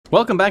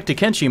Welcome back to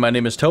Kenshi. My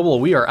name is Tobal.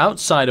 We are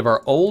outside of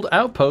our old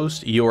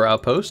outpost, your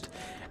outpost,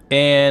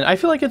 and I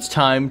feel like it's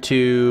time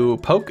to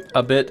poke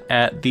a bit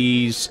at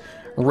these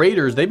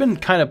raiders. They've been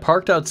kind of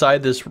parked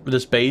outside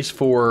this base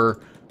for,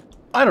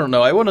 I don't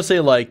know, I want to say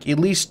like at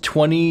least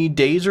 20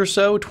 days or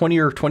so, 20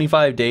 or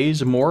 25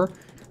 days or more.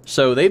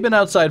 So they've been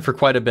outside for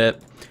quite a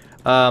bit.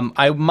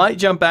 I might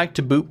jump back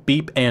to Boop,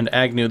 Beep, and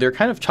Agnew. They're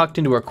kind of tucked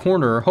into a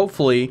corner,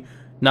 hopefully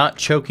not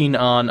choking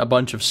on a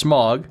bunch of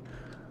smog.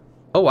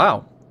 Oh,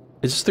 wow.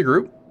 Is this the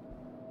group?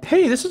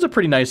 Hey, this is a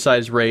pretty nice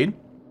sized raid.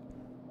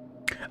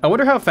 I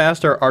wonder how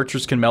fast our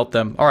archers can melt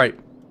them. Alright.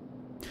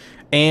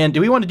 And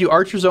do we want to do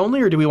archers only,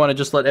 or do we want to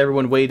just let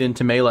everyone wade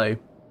into melee?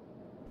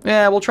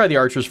 Yeah, we'll try the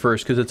archers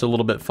first, because it's a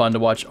little bit fun to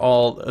watch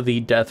all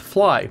the death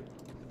fly.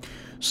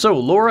 So,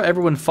 Laura,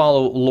 everyone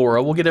follow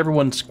Laura. We'll get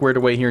everyone squared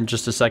away here in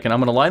just a second. I'm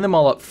going to line them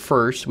all up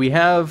first. We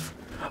have...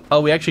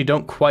 Oh, we actually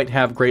don't quite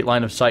have great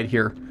line of sight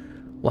here.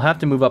 We'll have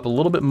to move up a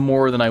little bit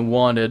more than I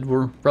wanted.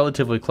 We're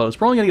relatively close.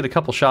 We're only going to get a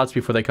couple shots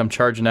before they come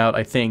charging out,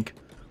 I think.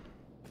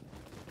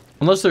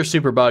 Unless they're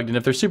super bugged, and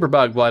if they're super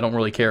bugged, well, I don't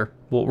really care.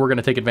 We're going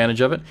to take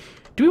advantage of it.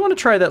 Do we want to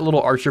try that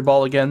little archer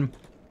ball again?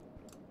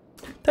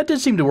 That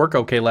did seem to work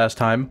okay last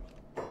time.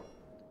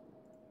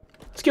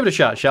 Let's give it a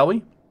shot, shall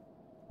we?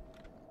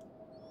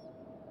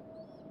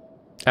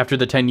 After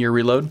the 10-year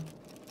reload.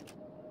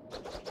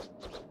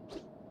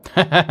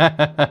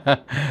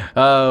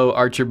 Oh,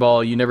 archer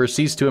ball, you never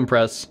cease to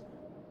impress.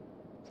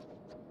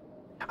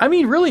 I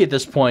mean, really, at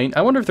this point,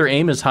 I wonder if their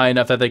aim is high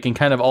enough that they can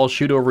kind of all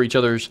shoot over each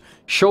other's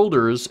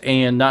shoulders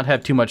and not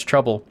have too much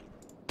trouble.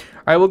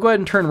 Alright, we'll go ahead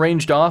and turn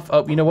ranged off.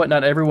 Oh, you know what?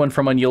 Not everyone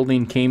from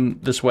Unyielding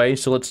came this way,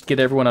 so let's get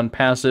everyone on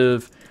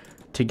passive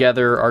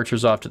together.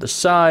 Archers off to the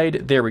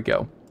side. There we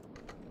go.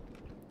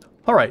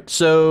 Alright,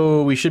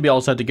 so we should be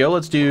all set to go.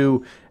 Let's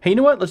do... Hey, you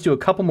know what? Let's do a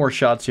couple more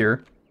shots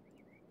here.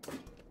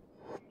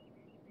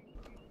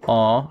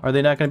 Aw, are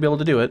they not going to be able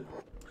to do it?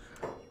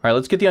 Alright,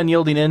 let's get the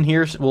Unyielding in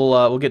here.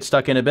 We'll get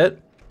stuck in a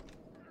bit.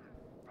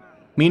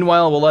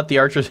 Meanwhile, we'll let the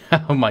archers...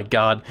 Oh my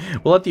god.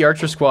 We'll let the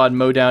archer squad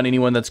mow down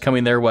anyone that's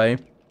coming their way.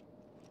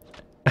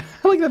 I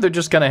like that they're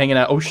just kind of hanging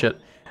out. Oh shit.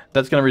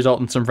 That's going to result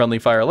in some friendly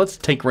fire. Let's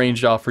take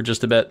ranged off for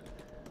just a bit.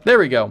 There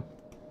we go.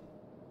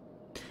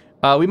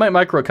 We might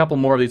micro a couple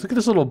more of these. Look at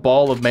this little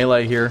ball of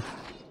melee here.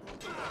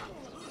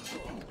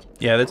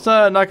 Yeah, that's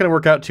not going to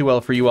work out too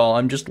well for you all.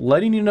 I'm just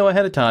letting you know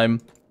ahead of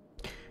time.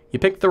 You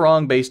picked the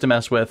wrong base to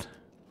mess with.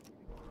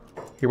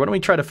 Here, why don't we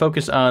try to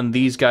focus on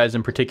these guys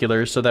in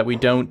particular so that we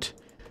don't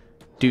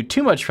do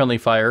too much friendly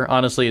fire.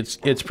 Honestly, it's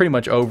pretty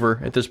much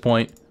over at this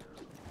point.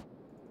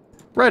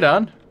 Right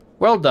on.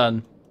 Well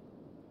done.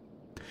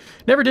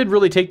 Never did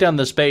really take down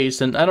this base,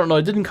 and I don't know,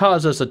 it didn't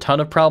cause us a ton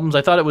of problems.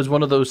 I thought it was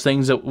one of those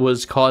things that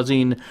was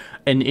causing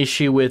an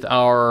issue with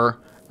our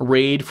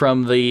raid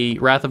from the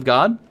Wrath of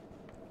God.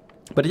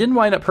 But it didn't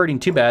wind up hurting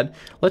too bad.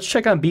 Let's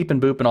check on Beep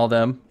and Boop and all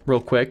them real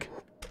quick.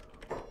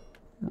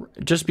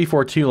 Just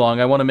before too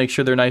long. I want to make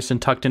sure they're nice and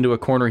tucked into a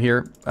corner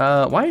here.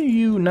 Why are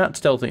you not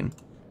stealthing?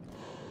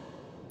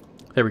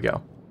 There we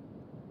go.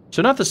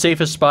 So not the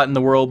safest spot in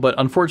the world, but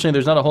unfortunately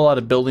there's not a whole lot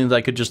of buildings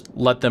I could just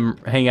let them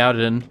hang out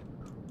in.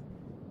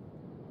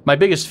 My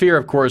biggest fear,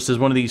 of course, is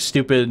one of these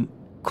stupid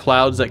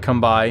clouds that come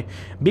by.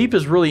 Beep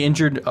is really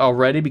injured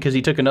already because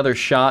he took another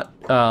shot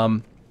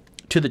to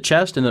the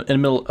chest in the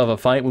middle of a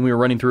fight when we were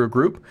running through a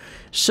group.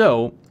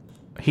 So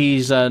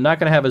he's not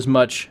going to have as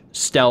much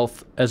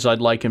stealth as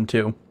I'd like him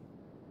to.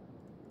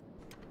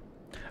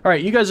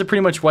 Alright, you guys have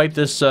pretty much wiped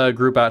this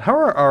group out. How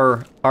are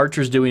our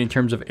archers doing in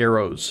terms of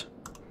arrows?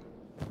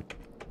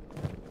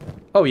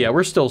 Oh yeah,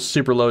 we're still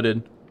super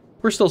loaded.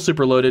 We're still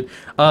super loaded.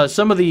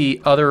 Some of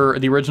the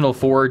original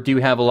four do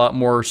have a lot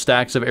more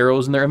stacks of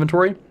arrows in their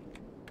inventory.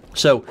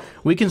 So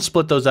we can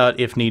split those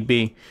out if need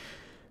be.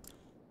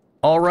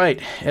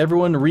 Alright,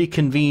 everyone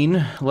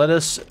reconvene. Let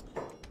us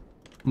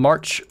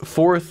march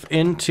forth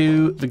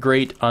into the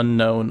great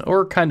unknown,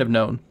 or kind of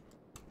known.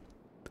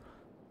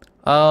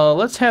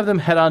 Let's have them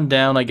head on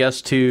down, I guess,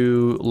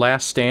 to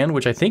Last Stand,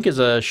 which I think is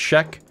a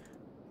Shek.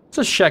 It's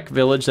a Shek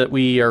village that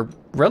we are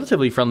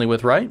relatively friendly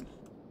with, right?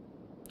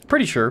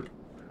 Pretty sure.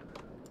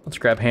 Let's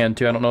grab hand,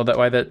 too. I don't know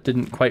why that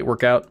didn't quite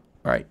work out.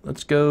 Alright,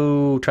 let's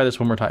go try this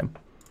one more time.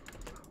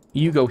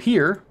 You go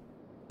here.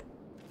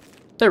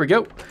 There we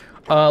go.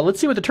 Let's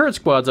see what the turret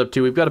squad's up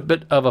to. We've got a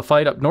bit of a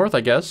fight up north,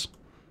 I guess.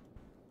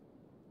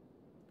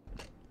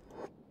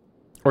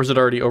 Or is it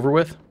already over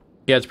with?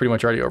 Yeah, it's pretty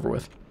much already over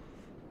with.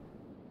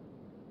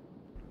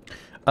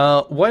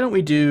 Why don't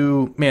we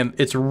do... Man,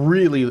 it's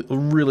really,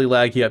 really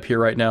laggy up here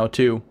right now,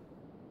 too.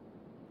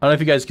 I don't know if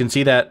you guys can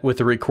see that with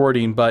the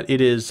recording, but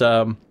it is,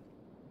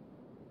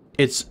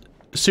 it's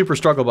super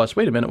struggle bus.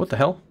 Wait a minute, what the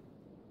hell?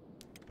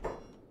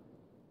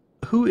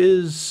 Who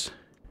is...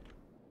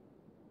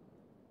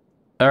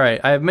 Alright,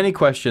 I have many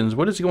questions.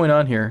 What is going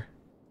on here?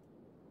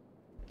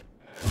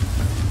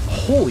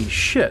 Holy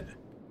shit.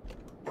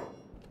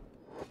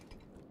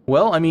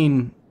 Well, I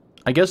mean,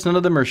 I guess none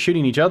of them are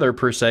shooting each other,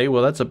 per se.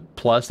 Well, that's a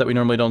plus that we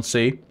normally don't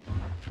see.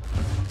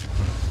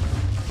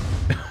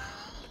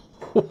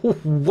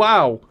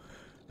 Wow.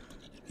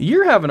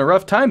 You're having a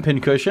rough time,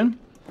 Pincushion.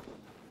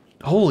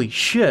 Holy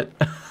shit.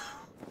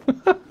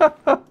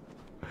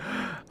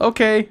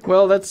 Okay,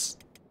 well, that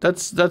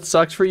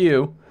sucks for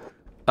you.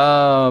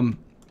 Well,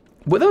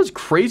 that was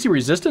crazy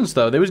resistance,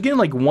 though. They was getting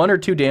like 1 or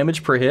 2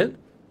 damage per hit.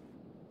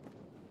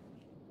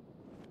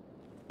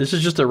 This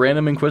is just a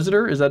random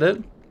Inquisitor? Is that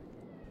it?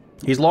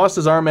 He's lost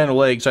his arm and a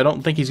leg, so I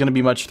don't think he's going to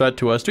be much threat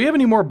to us. Do we have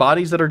any more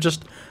bodies that are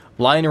just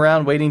lying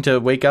around waiting to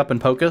wake up and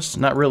poke us?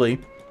 Not really.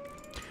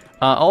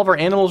 All of our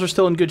animals are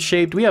still in good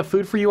shape. Do we have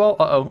food for you all?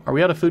 Uh-oh. Are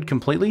we out of food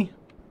completely?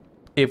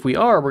 If we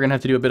are, we're going to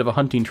have to do a bit of a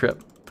hunting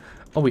trip.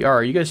 Oh, we are.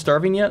 Are you guys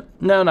starving yet?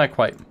 No, not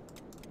quite.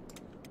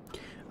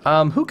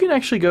 Who can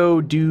actually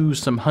go do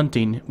some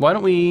hunting? Why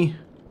don't we...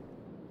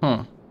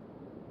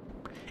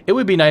 It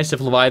would be nice if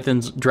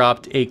Leviathans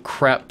dropped a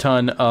crap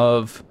ton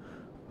of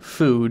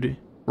food,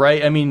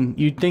 right? I mean,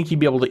 you'd think you'd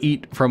be able to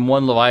eat from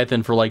one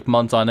Leviathan for like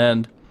months on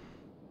end.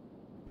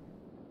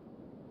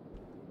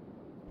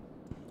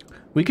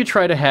 We could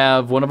try to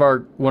have one of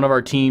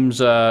our teams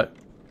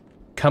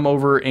come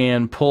over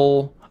and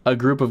pull a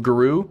group of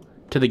Guru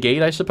to the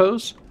gate, I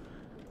suppose.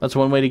 That's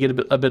one way to get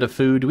a bit of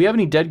food. Do we have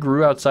any dead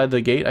Guru outside the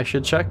gate? I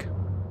should check.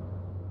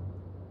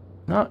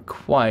 Not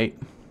quite.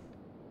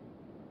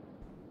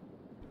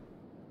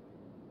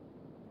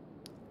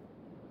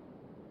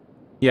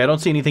 Yeah, I don't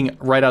see anything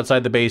right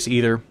outside the base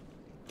either.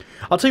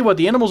 I'll tell you what,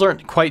 the animals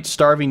aren't quite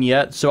starving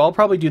yet, so I'll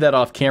probably do that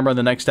off camera in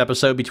the next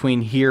episode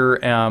between here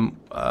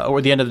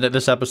or the end of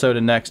this episode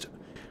and next.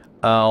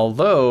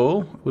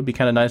 Although, it would be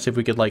kind of nice if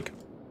we could, like,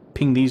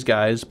 ping these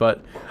guys,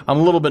 but I'm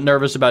a little bit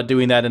nervous about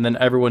doing that and then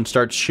everyone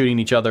starts shooting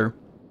each other.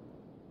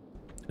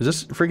 Is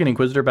this freaking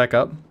Inquisitor back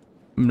up?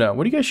 No.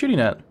 What are you guys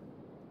shooting at?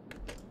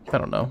 I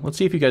don't know. Let's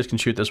see if you guys can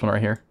shoot this one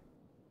right here.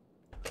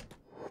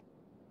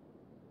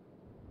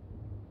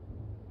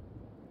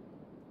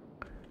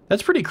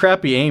 That's pretty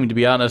crappy aim, to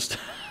be honest.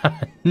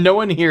 No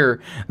one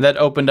here that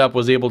opened up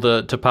was able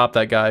to pop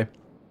that guy,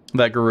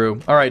 that Guru.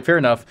 Alright, fair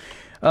enough.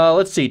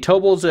 Let's see.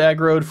 Tobal's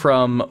aggroed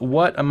from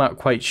what? I'm not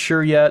quite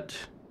sure yet.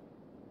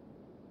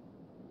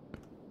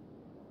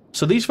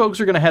 So these folks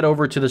are going to head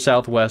over to the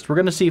southwest. We're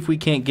going to see if we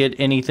can't get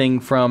anything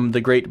from the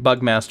great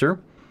Bugmaster,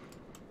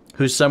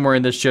 who's somewhere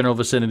in this general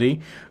vicinity.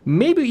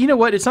 Maybe, you know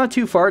what? It's not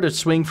too far to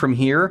swing from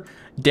here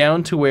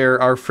down to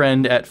where our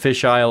friend at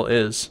Fish Isle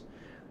is.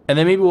 And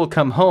then maybe we'll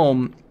come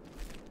home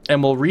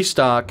and we'll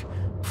restock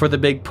for the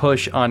big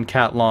push on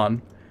Cat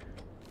Lawn.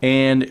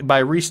 And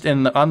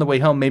on the way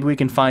home, maybe we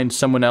can find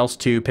someone else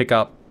to pick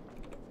up.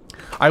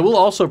 I will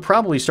also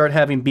probably start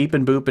having Beep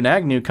and Boop and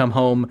Agnew come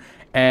home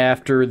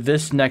after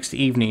this next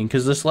evening,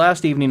 because this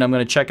last evening I'm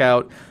going to check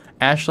out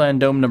Ashland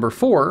Dome number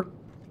 4,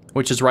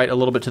 which is right a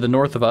little bit to the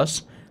north of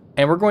us,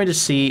 and we're going to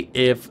see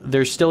if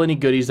there's still any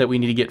goodies that we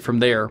need to get from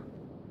there.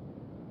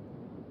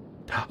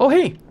 Oh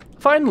hey,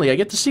 finally I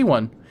get to see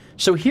one.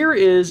 So here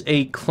is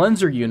a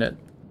cleanser unit.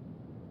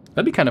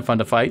 That'd be kind of fun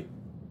to fight.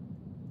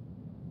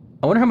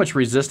 I wonder how much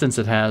resistance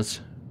it has.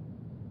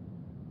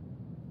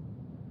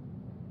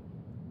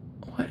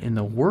 What in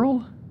the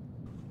world?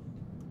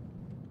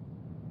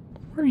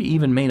 What are you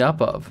even made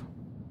up of?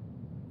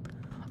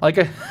 Like,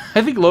 I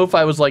think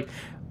Lo-Fi was like,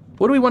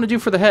 what do we want to do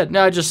for the head?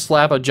 No, I just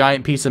slap a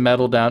giant piece of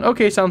metal down.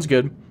 Okay, sounds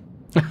good.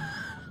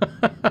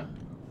 I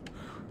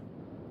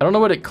don't know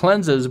what it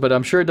cleanses, but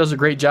I'm sure it does a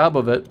great job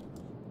of it.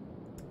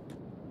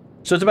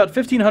 So it's about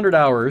 1,500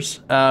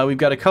 hours. We've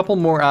got a couple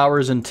more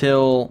hours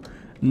until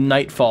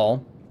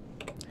nightfall.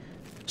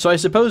 So I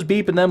suppose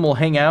Beep and them will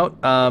hang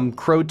out.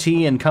 Crow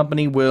T and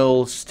company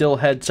will still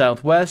head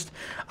southwest.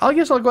 I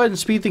guess I'll go ahead and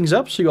speed things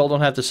up so you all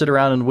don't have to sit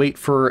around and wait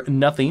for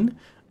nothing.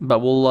 But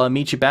we'll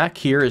meet you back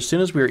here as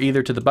soon as we're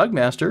either to the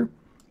Bugmaster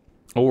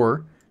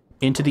or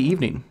into the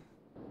evening.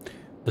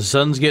 The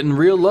sun's getting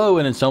real low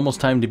and it's almost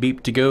time to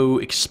Beep to go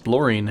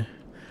exploring.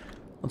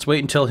 Let's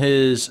wait until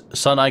his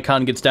sun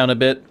icon gets down a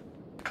bit.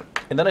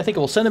 And then I think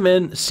we'll send him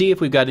in, see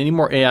if we've got any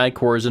more AI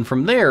cores, and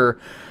from there,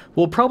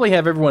 we'll probably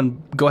have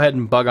everyone go ahead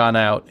and bug on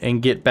out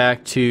and get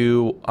back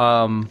to,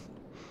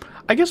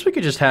 I guess we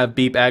could just have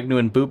Beep, Agnew,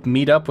 and Boop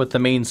meet up with the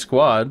main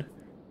squad.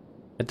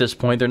 At this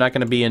point, they're not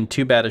going to be in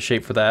too bad a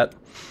shape for that.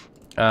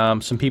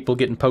 Some people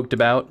getting poked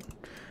about.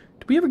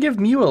 Did we ever give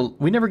Mew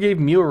we never gave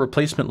Mew a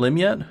replacement limb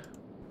yet?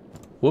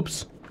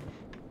 Whoops.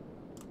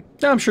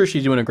 I'm sure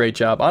she's doing a great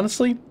job.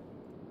 Honestly,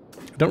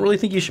 I don't really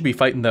think you should be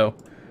fighting, though.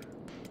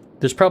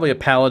 There's probably a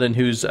paladin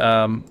who's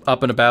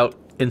up and about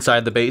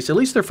inside the base. At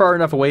least they're far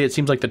enough away, it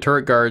seems like the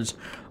turret guards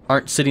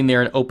aren't sitting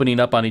there and opening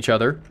up on each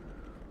other.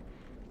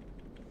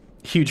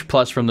 Huge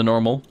plus from the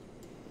normal.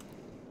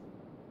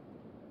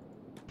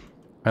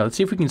 Alright, let's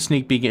see if we can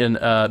sneak Beak in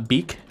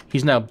Beak.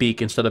 He's now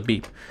Beak instead of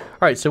Beep.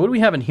 Alright, so what do we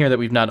have in here that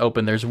we've not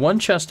opened? There's one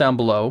chest down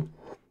below.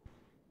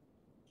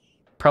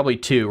 Probably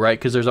two, right?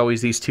 Because there's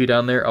always these two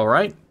down there.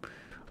 Alright.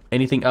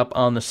 Anything up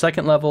on the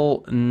second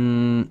level?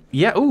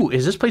 Yeah, ooh,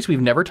 is this place we've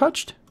never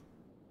touched?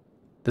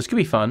 This could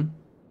be fun.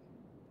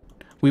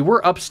 We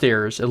were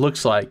upstairs, it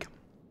looks like.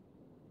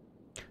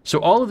 So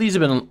all of these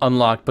have been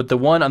unlocked, but the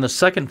one on the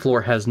second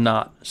floor has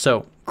not.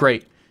 So,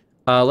 great.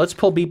 Let's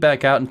pull Beep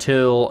back out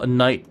until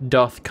night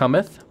doth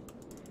cometh.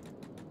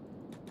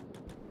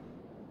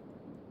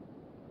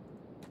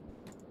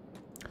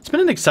 been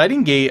an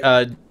exciting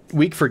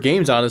week for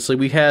games, honestly.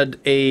 We had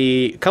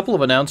a couple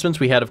of announcements.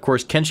 We had, of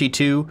course, Kenshi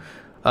 2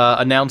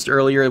 announced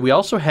earlier. We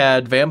also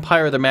had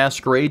Vampire the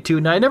Masquerade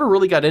 2. Now, I never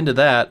really got into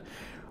that,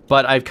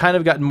 but I've kind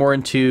of gotten more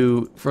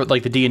into, for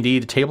like the D&D,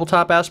 the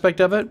tabletop aspect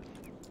of it.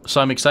 So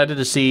I'm excited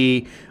to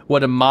see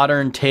what a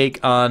modern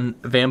take on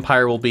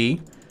Vampire will be.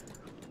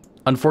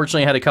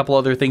 Unfortunately, I had a couple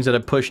other things that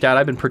have pushed out.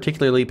 I've been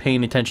particularly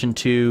paying attention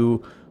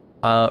to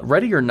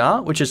Ready or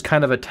Not, which is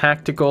kind of a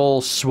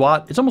tactical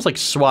SWAT. It's almost like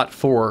SWAT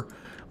 4,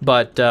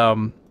 but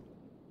the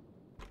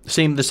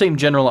same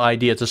general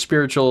idea. It's a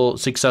spiritual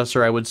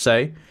successor, I would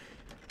say.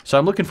 So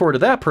I'm looking forward to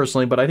that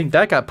personally, but I think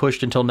that got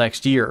pushed until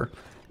next year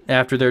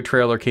after their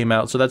trailer came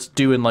out. So that's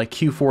due in like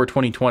Q4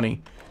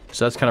 2020.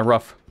 So that's kind of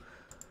rough.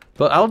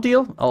 But I'll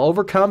deal. I'll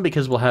overcome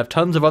because we'll have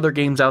tons of other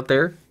games out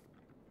there.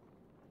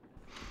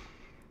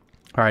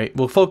 Alright,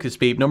 we'll focus,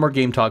 Beep. No more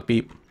game talk,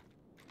 Beep.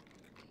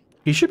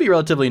 He should be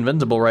relatively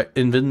invincible, right?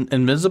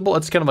 Invincible?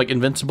 It's kind of like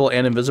invincible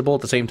and invisible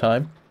at the same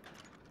time.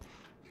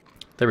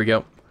 There we go.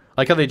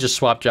 I like how they just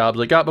swap jobs.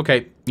 Like, oh,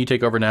 okay, you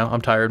take over now.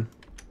 I'm tired.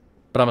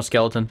 But I'm a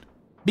skeleton.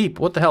 Beep,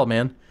 what the hell,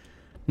 man?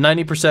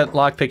 90%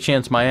 lockpick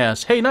chance my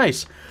ass. Hey,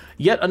 nice.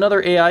 Yet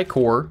another AI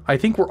core. I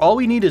think all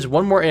we need is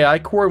one more AI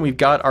core, and we've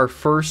got our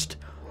first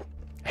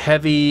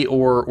heavy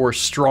or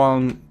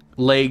strong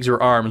legs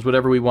or arms,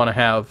 whatever we want to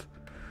have.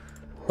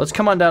 Let's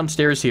come on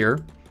downstairs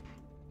here.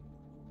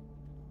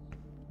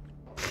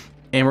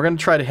 And we're going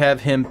to try to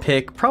have him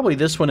pick probably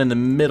this one in the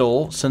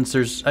middle, since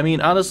there's, I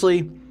mean,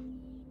 honestly,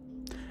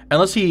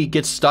 unless he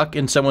gets stuck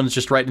and someone's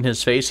just right in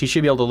his face, he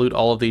should be able to loot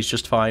all of these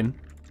just fine.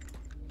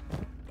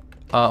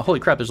 Holy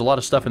crap, there's a lot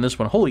of stuff in this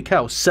one. Holy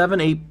cow, 8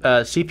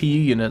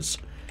 CPU units.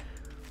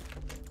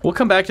 We'll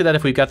come back to that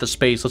if we've got the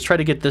space. Let's try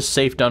to get this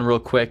safe done real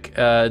quick.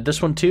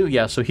 This one too?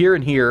 Yeah, so here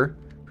and here.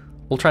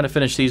 We'll try to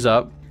finish these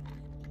up.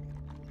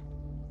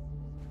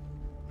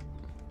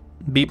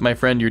 Beep, my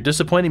friend, you're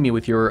disappointing me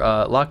with your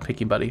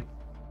lockpicking, buddy.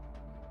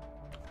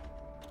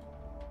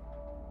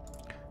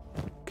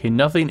 Okay,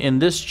 nothing in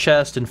this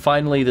chest, and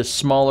finally this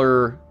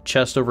smaller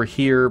chest over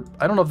here.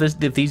 I don't know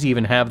if these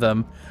even have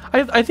them.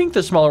 I think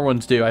the smaller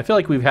ones do. I feel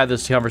like we've had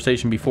this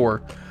conversation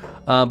before.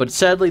 But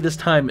sadly, this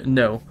time,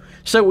 no.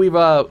 So we're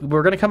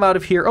going to come out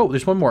of here. Oh,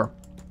 there's one more.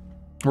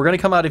 We're going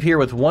to come out of here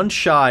with one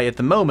shy at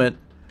the moment.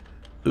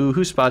 Ooh,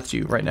 who spots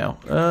you right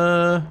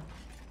now?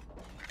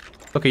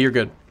 Okay, you're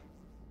good.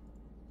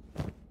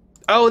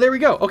 Oh, there we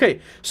go. Okay,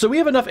 so we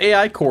have enough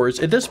AI cores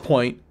at this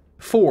point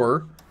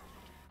for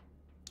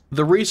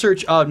the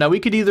research of... Now, we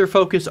could either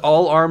focus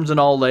all arms and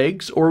all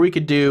legs, or we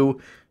could do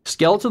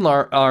skeleton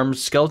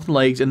arms, skeleton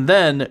legs, and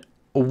then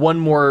one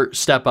more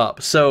step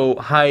up. So,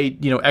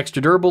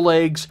 extra durable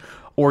legs,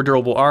 or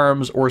durable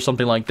arms, or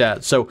something like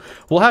that. So,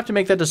 we'll have to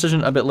make that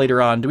decision a bit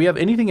later on. Do we have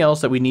anything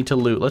else that we need to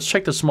loot? Let's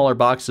check the smaller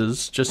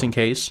boxes, just in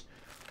case.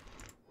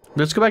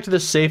 Let's go back to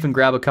this safe and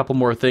grab a couple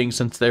more things,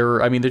 since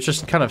they're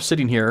just kind of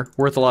sitting here,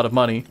 worth a lot of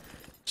money.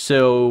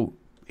 So,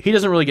 he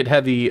doesn't really get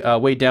heavy,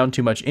 weighed down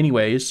too much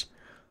anyways.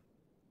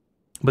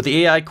 But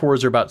the AI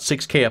cores are about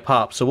 6K a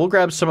pop, so we'll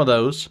grab some of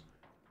those.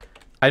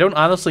 I don't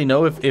honestly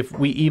know if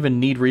we even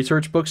need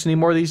research books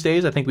anymore these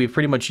days. I think we've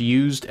pretty much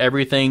used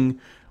everything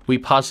we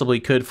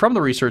possibly could from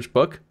the research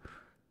book.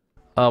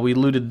 We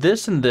looted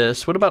this and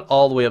this. What about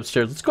all the way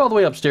upstairs? Let's go all the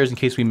way upstairs in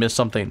case we missed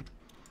something.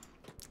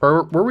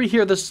 Or were we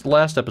here this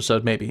last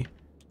episode, maybe?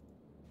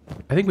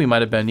 I think we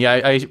might have been. Yeah,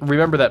 I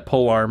remember that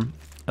pole arm,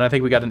 and I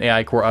think we got an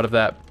AI core out of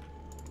that.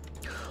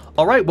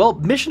 Alright, well,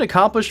 mission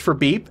accomplished for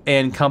Beep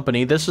and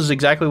company. This is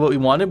exactly what we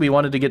wanted. We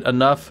wanted to get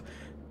enough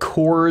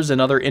cores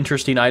and other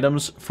interesting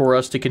items for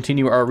us to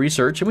continue our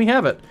research, and we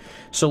have it.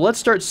 So let's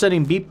start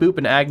sending Beep, Boop,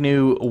 and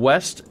Agnew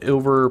west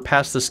over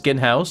past the skin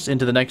house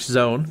into the next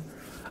zone.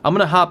 I'm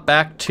going to hop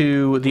back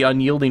to the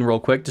Unyielding real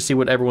quick to see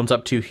what everyone's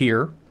up to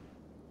here.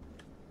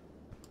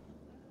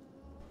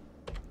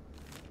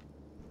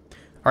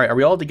 Alright, are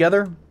we all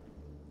together?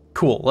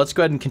 Cool, let's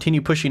go ahead and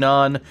continue pushing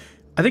on.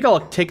 I think I'll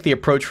take the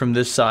approach from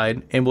this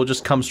side, and we'll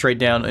just come straight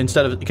down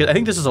instead of... Because I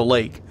think this is a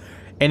lake.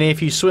 And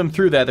if you swim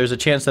through that, there's a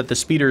chance that the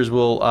speeders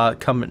will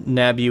come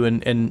nab you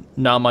and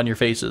nom on your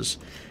faces.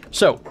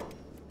 So,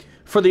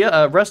 for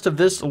the rest of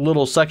this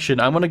little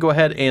section, I'm going to go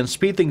ahead and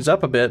speed things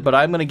up a bit, but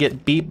I'm going to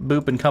get Beep,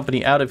 Boop, and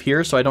company out of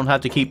here so I don't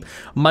have to keep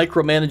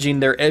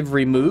micromanaging their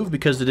every move,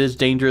 because it is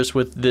dangerous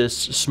with this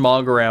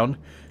smog around.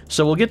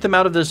 So we'll get them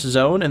out of this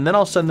zone, and then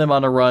I'll send them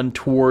on a run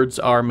towards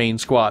our main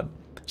squad.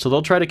 So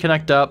they'll try to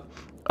connect up.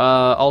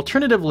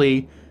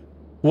 Alternatively,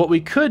 what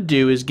we could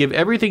do is give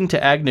everything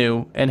to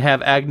Agnew and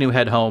have Agnew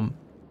head home.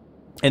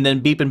 And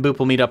then Beep and Boop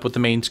will meet up with the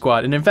main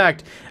squad. And in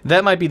fact,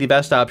 that might be the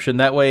best option.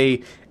 That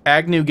way,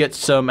 Agnew gets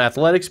some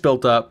athletics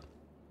built up.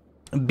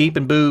 Beep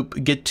and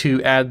Boop get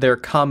to add their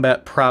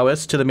combat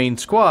prowess to the main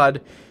squad.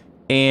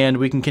 And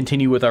we can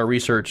continue with our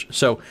research.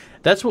 So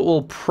that's what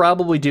we'll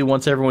probably do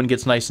once everyone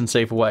gets nice and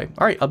safe away.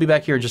 Alright, I'll be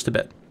back here in just a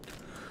bit.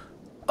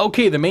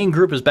 Okay, the main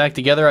group is back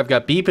together. I've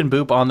got Beep and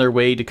Boop on their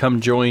way to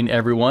come join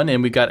everyone,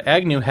 and we've got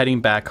Agnew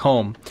heading back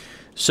home.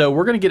 So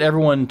we're going to get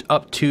everyone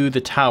up to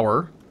the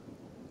tower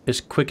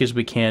as quick as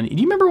we can. Do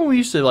you remember when we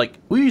used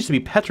to be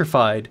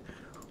petrified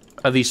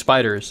of these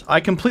spiders? I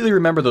completely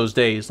remember those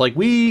days. Like,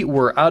 we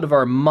were out of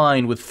our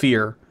mind with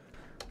fear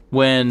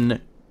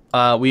when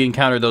we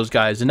encountered those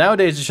guys. And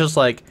nowadays, it's just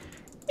like,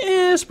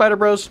 spider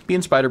bros,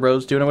 being spider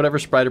bros, doing whatever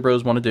spider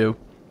bros want to do.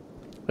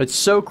 It's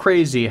so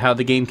crazy how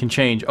the game can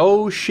change.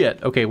 Oh,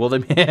 shit. Okay, well,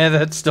 then,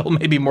 that's still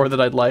maybe more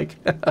than I'd like.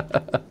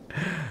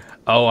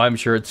 Oh, I'm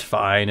sure it's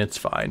fine. It's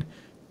fine.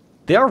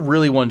 They are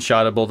really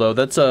one-shottable, though.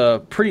 That's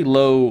pretty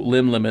low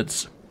limb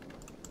limits.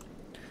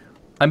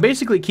 I'm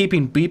basically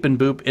keeping Beep and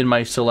Boop in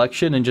my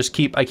selection and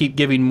I keep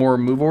giving more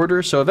move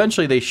orders, so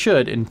eventually they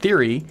should, in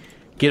theory,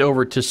 get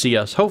over to see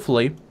us.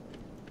 Hopefully.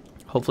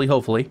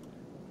 Hopefully.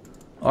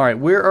 Alright,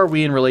 where are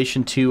we in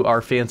relation to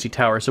our fancy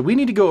tower? So we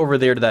need to go over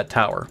there to that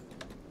tower.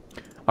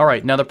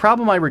 Alright, now the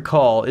problem I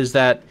recall is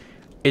that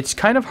it's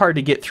kind of hard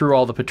to get through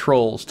all the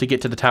patrols to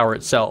get to the tower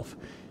itself.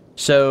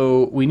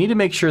 So we need to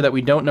make sure that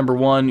we don't, number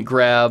one,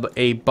 grab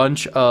a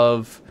bunch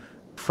of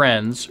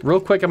friends. Real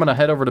quick, I'm going to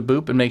head over to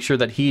Boop and make sure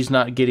that he's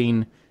not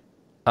getting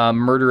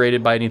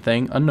murderated by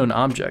anything. Unknown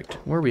object.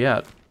 Where are we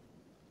at?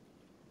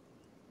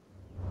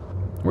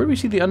 Where do we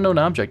see the unknown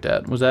object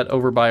at? Was that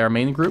over by our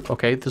main group?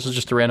 Okay, this is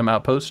just a random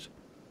outpost.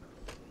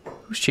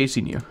 Who's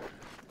chasing you?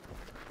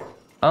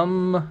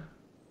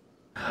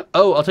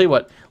 Oh, I'll tell you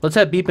what. Let's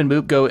have Beep and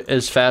Boop go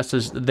as fast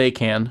as they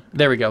can.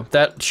 There we go.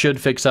 That should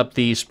fix up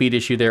the speed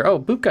issue there. Oh,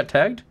 Boop got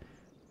tagged?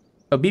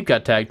 Oh, Beep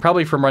got tagged.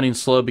 Probably from running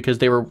slow because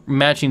they were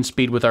matching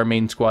speed with our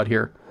main squad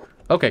here.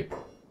 Okay.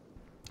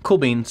 Cool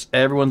beans.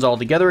 Everyone's all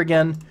together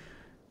again.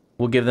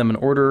 We'll give them an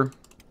order.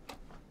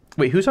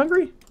 Wait, who's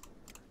hungry?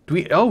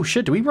 Oh,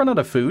 shit. Do we run out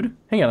of food?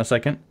 Hang on a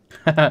second.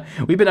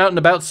 We've been out and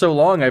about so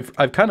long,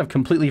 I've kind of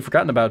completely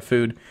forgotten about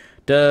food.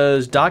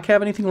 Does Doc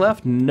have anything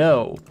left?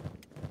 No.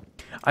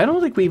 I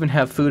don't think we even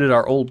have food at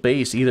our old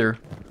base either.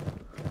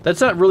 That's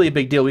not really a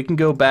big deal. We can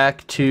go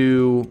back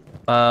to...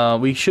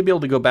 we should be able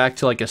to go back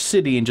to like a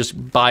city and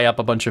just buy up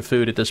a bunch of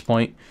food at this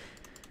point.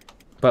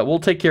 But we'll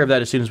take care of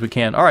that as soon as we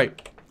can.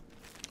 Alright.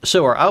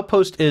 So our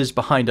outpost is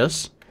behind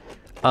us.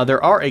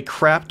 There are a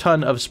crap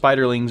ton of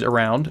spiderlings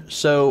around.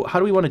 So how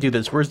do we want to do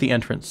this? Where's the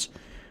entrance?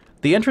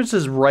 The entrance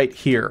is right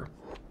here.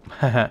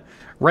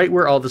 Right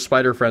where all the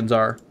spider friends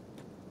are.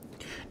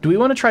 Do we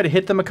want to try to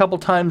hit them a couple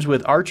times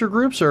with archer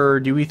groups,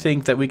 or do we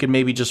think that we could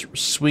maybe just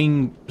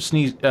sneak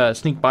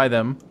by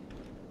them?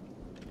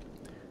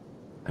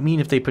 I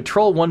mean, if they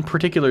patrol one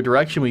particular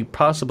direction, we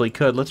possibly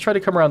could. Let's try to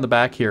come around the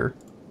back here.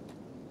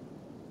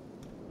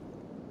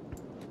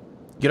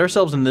 Get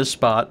ourselves in this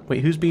spot.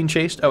 Wait, who's being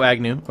chased? Oh,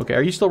 Agnew. Okay,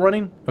 are you still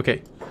running?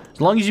 Okay. As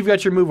long as you've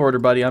got your move order,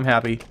 buddy, I'm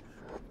happy.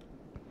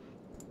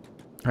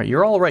 Alright,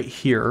 you're all right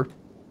here.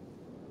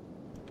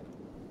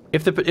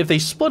 If they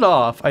split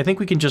off, I think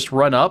we can just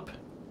run up.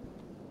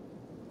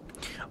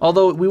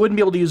 Although, we wouldn't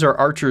be able to use our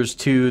archers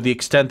to the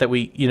extent that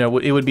we, you know,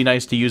 it would be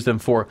nice to use them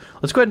for.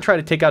 Let's go ahead and try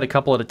to take out a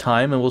couple at a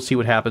time, and we'll see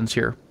what happens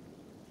here.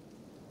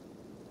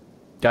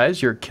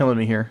 Guys, you're killing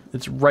me here.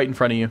 It's right in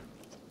front of you.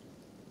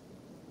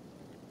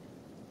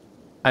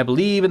 I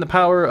believe in the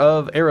power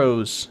of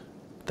arrows.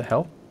 What the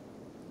hell?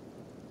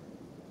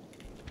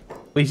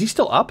 Wait, is he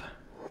still up?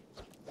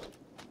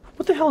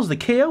 What the hell is the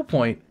KO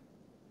point?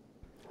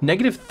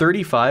 Negative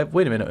 35?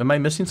 Wait a minute, am I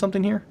missing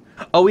something here?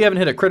 Oh, we haven't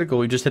hit a critical,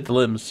 we just hit the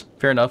limbs.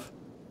 Fair enough.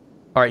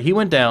 Alright, he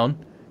went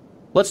down.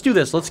 Let's do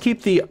this. Let's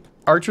keep the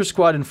archer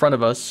squad in front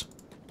of us.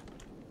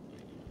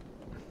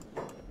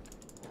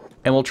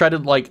 And we'll try to,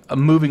 like, a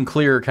move and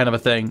clear kind of a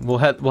thing. We'll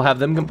have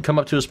them come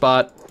up to a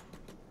spot.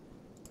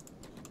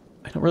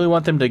 I don't really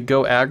want them to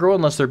go aggro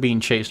unless they're being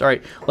chased.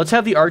 Alright, let's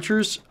have the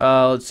archers,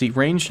 let's see,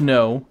 range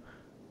no.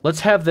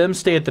 Let's have them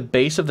stay at the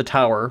base of the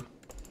tower.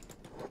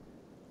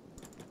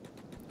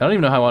 I don't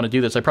even know how I want to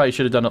do this. I probably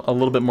should have done a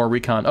little bit more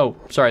recon. Oh,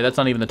 sorry, that's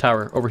not even the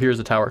tower. Over here is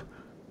the tower.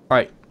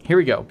 Alright, here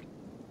we go.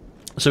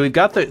 So we've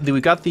got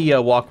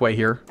the walkway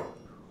here.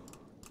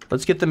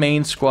 Let's get the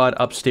main squad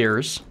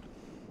upstairs.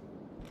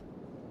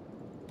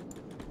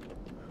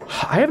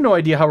 I have no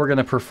idea how we're going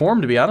to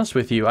perform, to be honest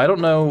with you. I don't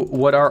know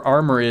what our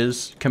armor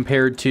is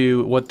compared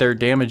to what their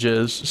damage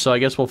is, so I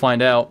guess we'll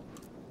find out.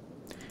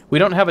 We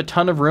don't have a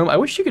ton of room. I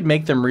wish you could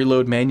make them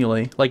reload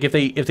manually. Like, if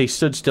they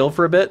stood still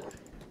for a bit,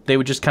 they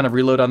would just kind of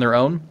reload on their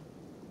own.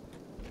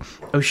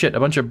 Oh shit, a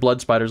bunch of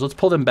blood spiders. Let's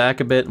pull them back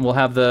a bit, and we'll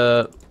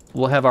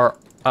have our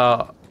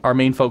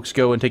main folks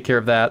go and take care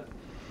of that.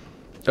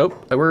 Oh,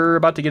 we're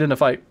about to get in a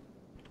fight.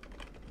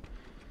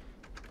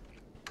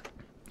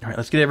 Alright,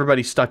 let's get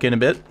everybody stuck in a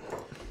bit.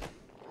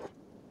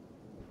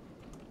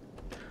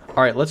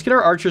 Alright, let's get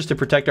our archers to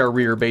protect our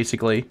rear,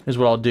 basically, is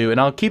what I'll do.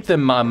 And I'll keep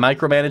them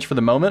micromanaged for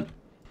the moment.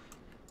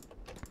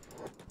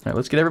 Alright,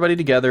 let's get everybody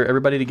together,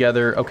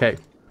 Okay.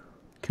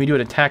 Can we do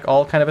an attack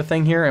all kind of a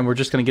thing here? And we're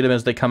just going to get them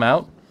as they come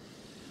out?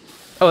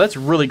 Oh, that's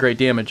really great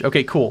damage.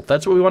 Okay, cool.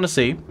 That's what we want to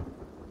see.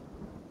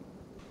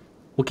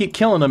 We'll keep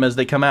killing them as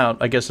they come out,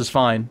 I guess is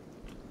fine.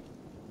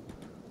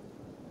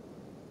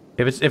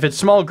 If it's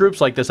small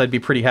groups like this, I'd be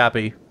pretty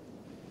happy.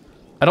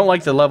 I don't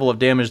like the level of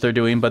damage they're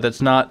doing, but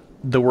that's not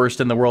the worst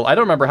in the world. I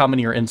don't remember how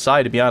many are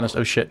inside, to be honest.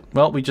 Oh, shit.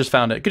 Well, we just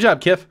found it. Good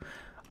job, Kif.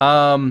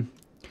 I'll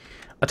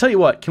tell you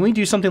what, can we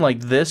do something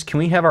like this? Can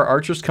we have our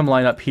archers come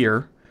line up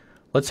here?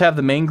 Let's have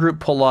the main group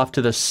pull off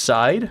to the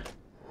side.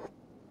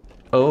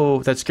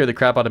 Oh, that scared the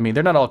crap out of me.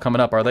 They're not all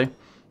coming up, are they?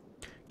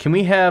 Can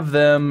we have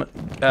them,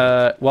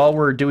 while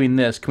we're doing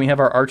this, can we have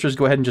our archers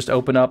go ahead and just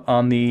open up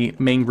on the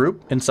main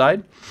group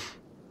inside?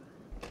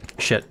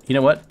 Shit, you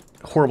know what?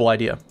 Horrible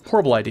idea.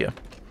 Horrible idea.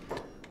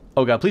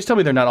 Oh god, please tell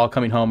me they're not all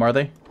coming home, are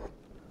they?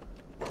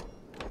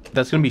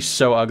 That's gonna be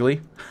so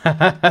ugly.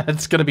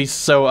 It's gonna be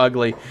so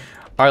ugly.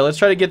 Alright, let's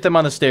try to get them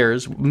on the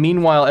stairs.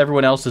 Meanwhile,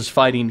 everyone else is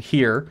fighting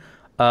here.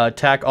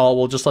 Attack all.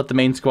 We'll just let the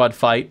main squad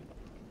fight.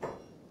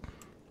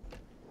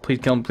 Please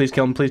kill him, please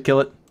kill him, please kill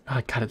it.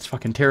 Oh god, it's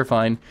fucking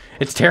terrifying.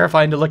 It's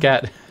terrifying to look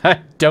at.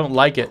 I don't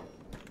like it.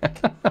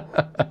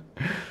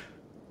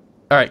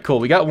 Alright, cool.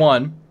 We got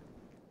one.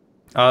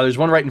 There's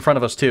one right in front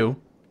of us, too.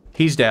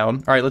 He's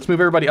down. Alright, let's move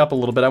everybody up a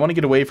little bit. I want to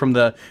get away from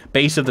the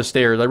base of the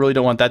stairs. I really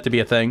don't want that to be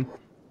a thing.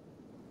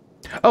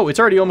 Oh, it's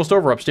already almost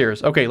over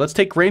upstairs. Okay, let's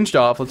take ranged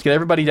off. Let's get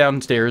everybody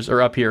downstairs,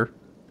 or up here.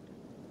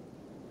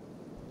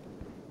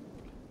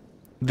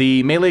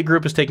 The melee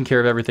group is taking care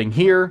of everything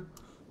here.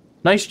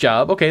 Nice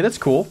job. Okay, that's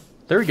cool.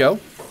 There we go.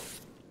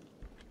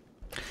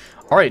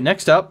 Alright,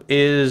 next up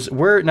is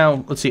where...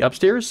 Now, let's see,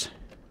 upstairs?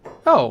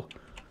 Oh.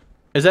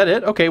 Is that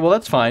it? Okay, well,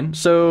 that's fine.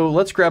 So,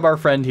 let's grab our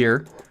friend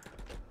here.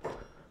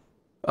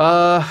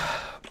 I'll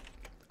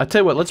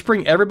tell you what, let's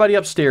bring everybody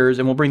upstairs,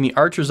 and we'll bring the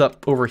archers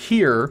up over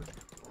here.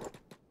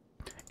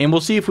 And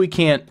we'll see if we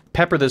can't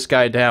pepper this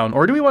guy down.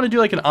 Or do we want to do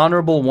like an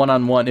honorable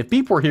one-on-one? If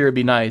Beep were here, it'd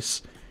be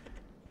nice.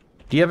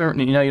 Do you have...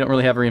 You know, you don't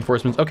really have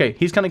reinforcements. Okay,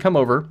 he's gonna come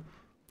over.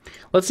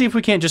 Let's see if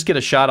we can't just get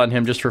a shot on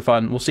him just for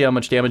fun. We'll see how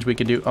much damage we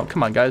can do. Oh,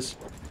 come on, guys.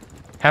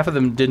 Half of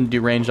them didn't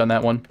do ranged on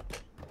that one.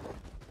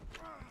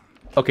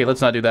 Okay,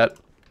 let's not do that.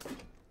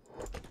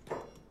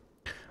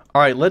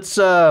 Alright, let's,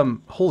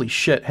 holy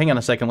shit. Hang on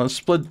a second. Let's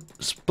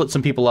split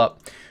some people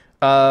up.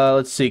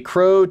 Let's see.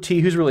 Crow, T,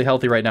 who's really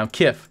healthy right now?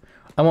 Kif.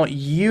 I want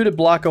you to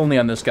block only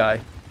on this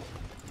guy.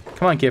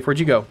 Come on, Kif. Where'd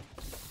you go?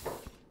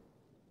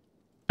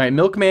 Alright,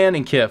 Milkman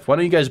and Kif. Why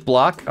don't you guys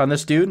block on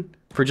this dude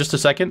for just a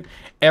second?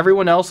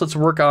 Everyone else, let's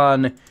work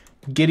on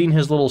getting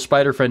his little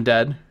spider friend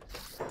dead.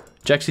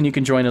 Jackson, you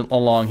can join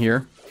along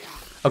here.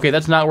 Okay,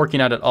 that's not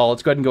working out at all.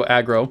 Let's go ahead and go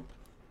aggro.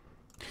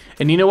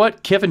 And you know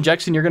what? Kif and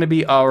Jackson, you're going to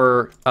be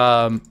our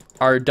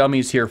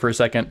dummies here for a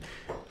second.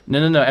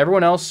 No.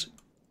 Everyone else,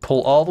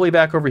 pull all the way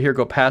back over here.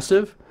 Go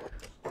passive.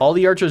 All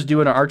the archers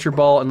do an archer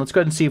ball. And let's go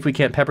ahead and see if we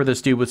can't pepper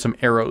this dude with some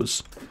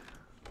arrows.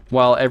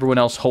 While everyone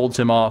else holds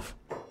him off.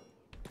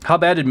 How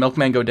bad did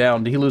Milkman go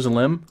down? Did he lose a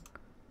limb?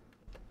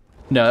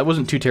 No, that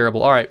wasn't too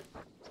terrible. Alright.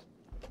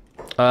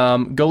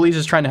 Goalies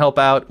is trying to help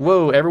out.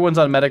 Whoa, everyone's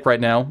on medic right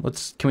now.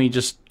 Can we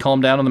just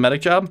calm down on the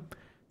medic job?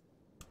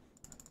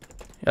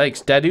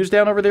 Yikes, Dadu's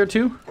down over there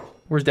too?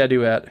 Where's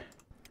Dadu at?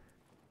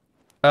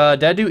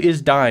 Dadu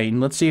is dying.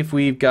 Let's see if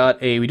we've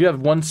got we do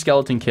have one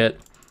skeleton kit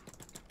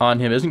on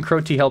him. Isn't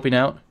Crow T helping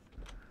out?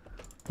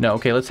 No,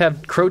 okay, let's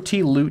have Crow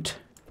T loot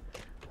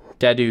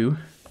Dadu.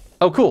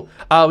 Oh, cool.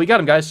 We got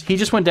him, guys. He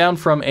just went down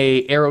from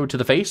a arrow to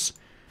the face.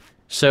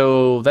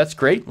 So, that's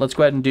great. Let's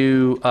go ahead and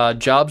do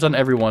jobs on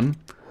everyone.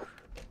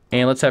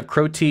 And let's have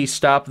Crow T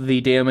stop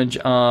the damage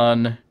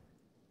on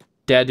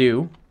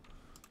Dadu.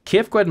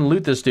 Kif, go ahead and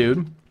loot this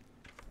dude.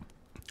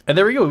 And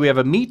there we go. We have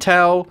a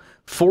Metao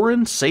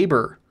Foreign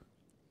Saber.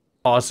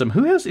 Awesome.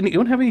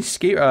 Anyone have any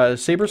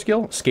saber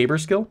skill? Scaber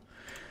skill?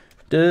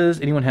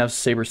 Does anyone have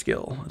saber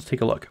skill? Let's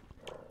take a look.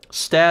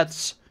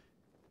 Stats.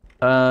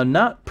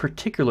 Not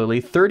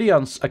particularly. 30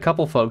 on a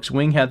couple folks.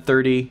 Wing had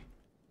 30.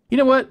 You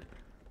know what?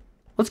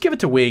 Let's give it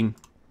to Wing.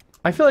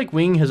 I feel like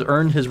Wing has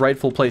earned his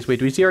rightful place. Wait,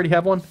 do we already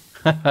have one?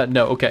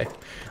 No, okay.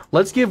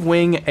 Let's give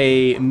Wing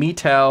a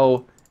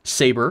Metao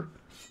Saber.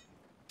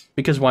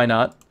 Because why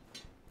not?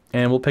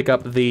 And we'll pick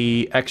up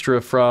the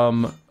extra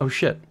from... Oh,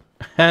 shit.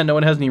 No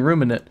one has any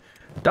room in it.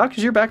 Doc,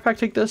 does your backpack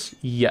take this?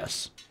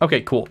 Yes.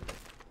 Okay, cool.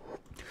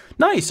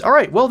 Nice. All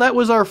right. Well, that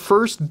was our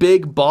first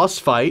big boss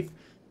fight.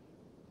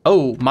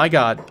 Oh, my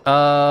God.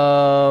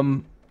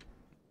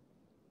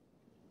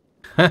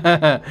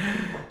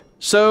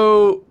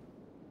 So,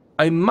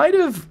 I might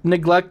have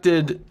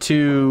neglected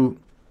to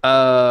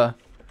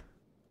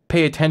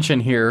pay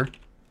attention here.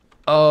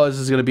 Oh, this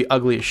is going to be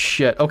ugly as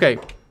shit. Okay.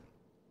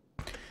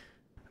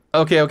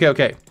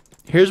 Okay.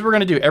 Here's what we're going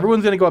to do.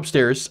 Everyone's going to go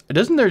upstairs.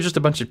 Doesn't there just a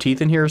bunch of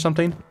teeth in here or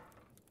something?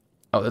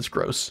 Oh, that's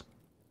gross.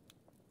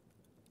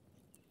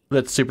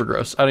 That's super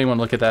gross. I don't even want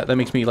to look at that. That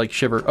makes me, like,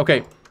 shiver.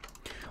 Okay.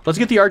 Let's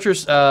get the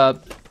archers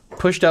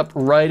pushed up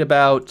right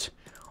about...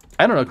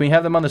 I don't know. Can we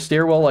have them on the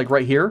stairwell, like,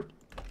 right here?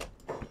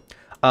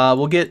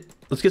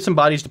 Let's get some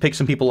bodies to pick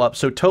some people up.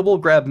 So,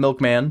 Tobal, grab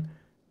Milkman.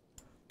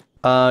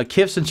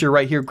 Kif, since you're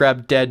right here,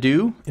 grab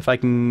Dadu, if I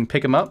can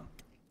pick him up.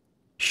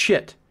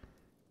 Shit.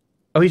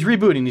 Oh, he's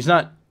rebooting. He's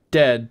not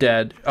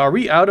dead. Are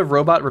we out of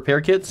robot repair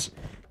kits?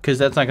 Because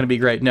that's not going to be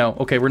great. No.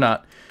 Okay, we're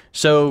not.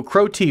 So,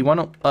 Crow T, why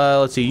don't...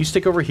 let's see. You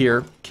stick over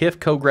here. Kif,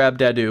 co-grab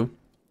Dadu.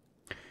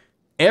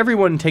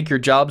 Everyone take your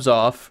jobs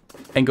off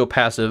and go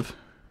passive.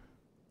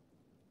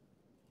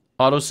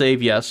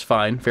 Autosave, yes,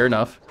 fine, fair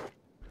enough.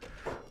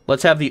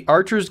 Let's have the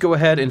archers go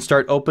ahead and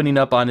start opening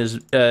up on his,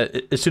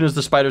 as soon as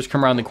the spiders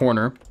come around the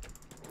corner.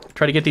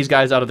 Try to get these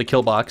guys out of the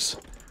kill box.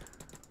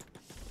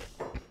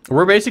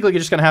 We're basically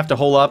just going to have to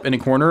hole up in a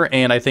corner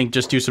and I think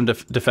just do some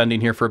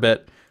defending here for a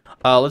bit.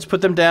 Let's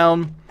put them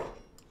down.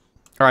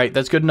 Alright,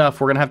 that's good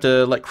enough. We're going to have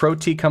to let Crow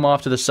T come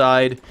off to the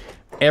side.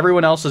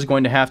 Everyone else is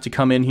going to have to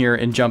come in here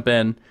and jump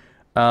in.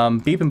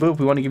 Beep and Boop,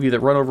 we want to give you the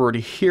run over to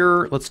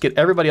here. Let's get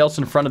everybody else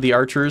in front of the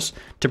archers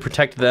to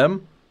protect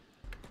them.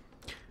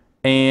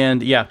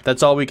 And yeah,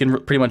 that's all we can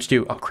pretty much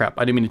do. Oh crap,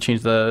 I didn't mean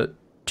to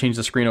change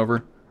the screen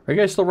over. Are you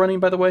guys still running,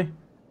 by the way?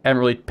 I haven't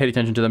really paid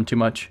attention to them too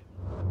much.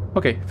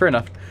 Okay, fair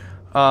enough.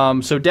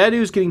 So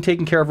Dadu's getting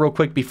taken care of real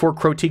quick before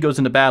Crow T goes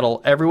into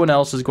battle. Everyone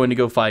else is going to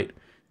go fight.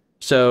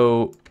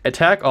 So,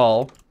 attack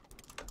all.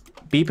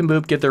 Beep and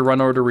Boop get their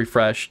run order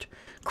refreshed.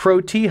 Crow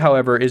T,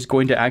 however, is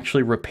going to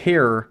actually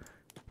repair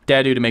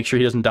Dadu to make sure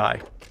he doesn't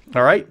die.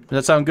 Alright, does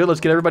that sound good? Let's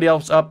get everybody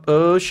else up.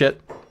 Oh,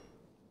 shit.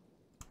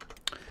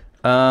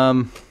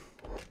 Not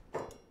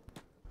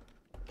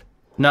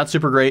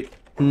super great.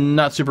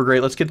 Not super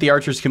great. Let's get the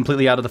archers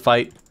completely out of the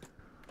fight.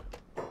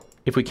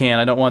 If we can.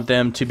 I don't want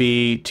them to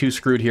be too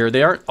screwed here.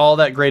 They aren't all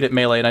that great at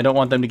melee, and I don't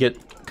want them to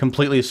get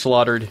completely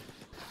slaughtered.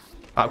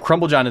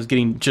 Crumblejohn is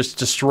getting just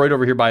destroyed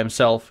over here by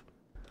himself.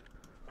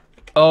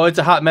 Oh, it's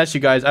a hot mess, you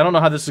guys. I don't know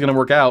how this is going to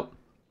work out.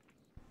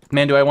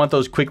 Man, do I want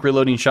those quick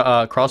reloading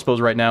crossbows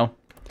right now.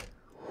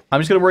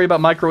 I'm just going to worry about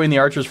microing the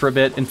archers for a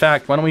bit. In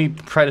fact, why don't we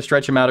try to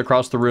stretch them out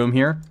across the room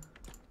here.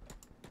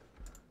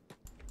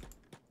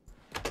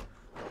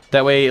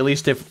 That way, at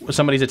least if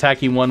somebody's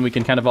attacking one, we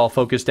can kind of all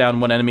focus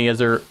down one enemy as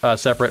they're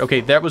separate.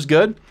 Okay, that was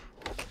good.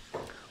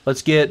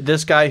 Let's get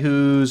this guy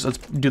who's... Let's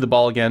do the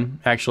ball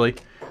again, actually.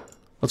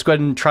 Let's go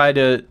ahead and try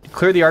to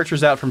clear the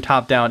archers out from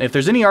top down. If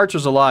there's any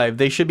archers alive,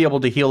 they should be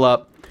able to heal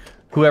up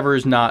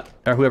whoever's not,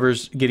 or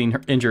whoever's getting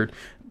injured.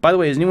 By the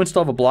way, does anyone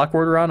still have a block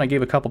order on? I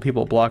gave a couple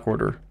people a block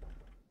order.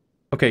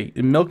 Okay,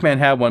 Milkman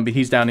had one, but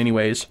he's down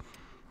anyways.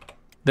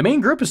 The main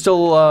group is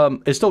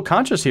still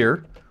conscious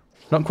here.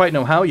 Don't quite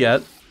know how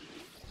yet.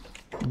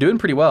 Doing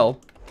pretty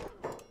well.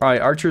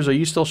 Alright, archers, are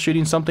you still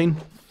shooting something?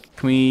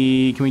 Can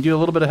we do a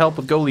little bit of help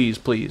with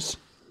goalies, please?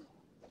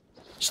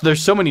 So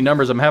there's so many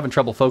numbers, I'm having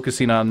trouble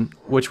focusing on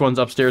which one's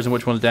upstairs and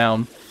which one's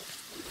down.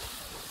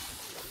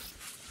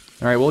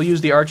 Alright, we'll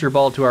use the archer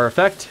ball to our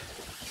effect.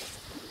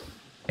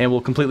 And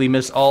we'll completely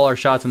miss all our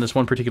shots on this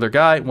one particular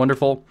guy.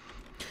 Wonderful.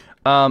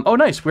 Oh,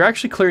 nice. We're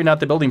actually clearing out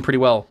the building pretty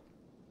well.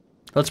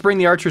 Let's bring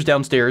the archers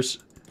downstairs.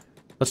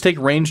 Let's take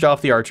ranged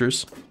off the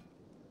archers.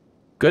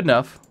 Good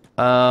enough.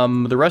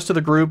 The rest of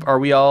the group, are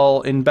we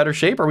all in better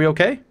shape? Are we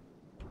okay?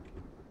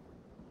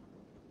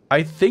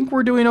 I think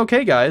we're doing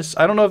okay, guys.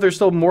 I don't know if there's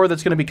still more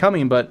that's going to be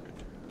coming, but...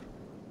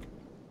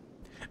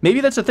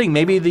 Maybe that's the thing.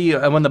 Maybe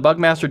when the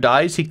Bugmaster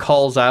dies, he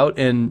calls out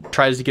and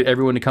tries to get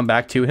everyone to come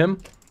back to him.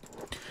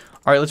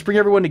 Alright, let's bring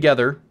everyone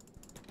together.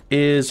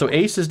 So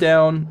Ace is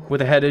down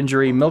with a head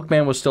injury.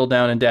 Milkman was still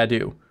down, and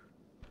Dadu.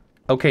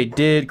 Okay,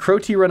 did Crow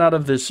T run out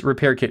of this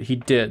repair kit? He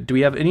did. Do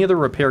we have any other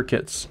repair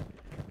kits?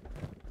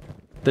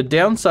 The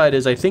downside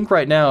is, I think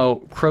right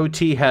now, Crow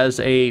T has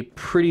a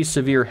pretty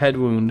severe head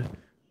wound.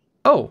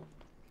 Oh!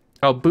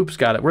 Oh, Boop's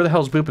got it. Where the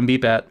hell's Boop and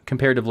Beep at,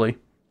 comparatively?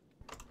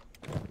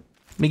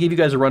 Let me give you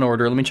guys a run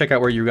order. Let me check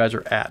out where you guys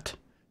are at.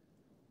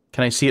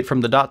 Can I see it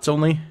from the dots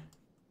only?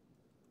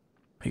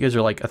 You guys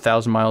are like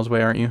 1,000 miles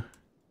away, aren't you?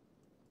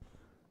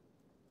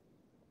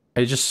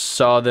 I just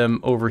saw them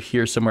over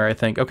here somewhere, I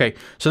think. Okay,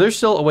 so they're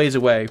still a ways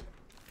away.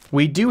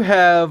 We do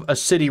have a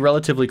city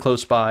relatively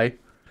close by.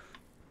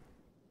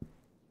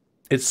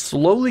 It's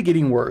slowly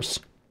getting worse.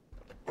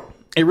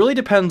 It really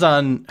depends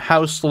on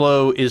how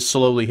slow is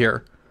slowly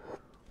here.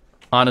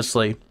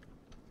 Honestly.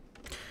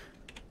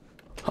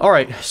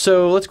 Alright,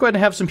 so let's go ahead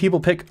and have some people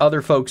pick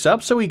other folks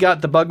up. So we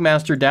got the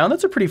Bugmaster down.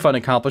 That's a pretty fun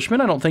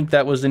accomplishment. I don't think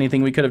that was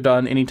anything we could have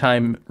done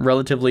anytime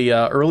relatively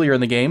earlier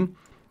in the game.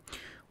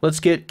 Let's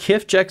get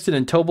Kif, Jexton,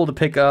 and Tobal to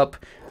pick up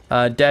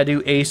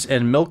Dadu, Ace,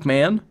 and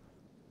Milkman.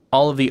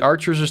 All of the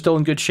archers are still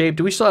in good shape.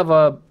 Do we still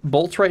have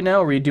bolts right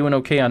now? Are we doing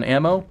okay on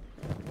ammo?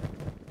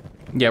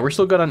 Yeah, we're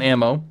still good on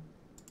ammo.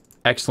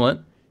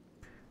 Excellent.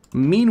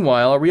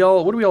 Meanwhile, what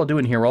are we all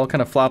doing here? We're all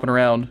kind of flopping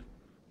around.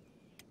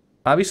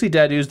 Obviously,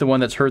 Dadu's the one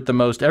that's hurt the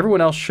most.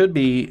 Everyone else should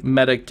be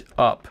mediced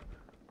up,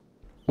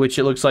 which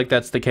it looks like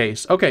that's the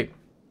case. Okay.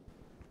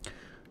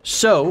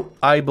 So,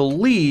 I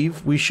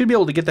believe we should be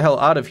able to get the hell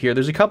out of here.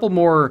 There's a couple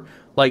more,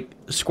 like,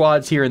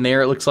 squads here and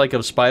there, it looks like,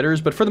 of spiders,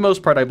 but for the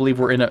most part, I believe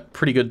we're in a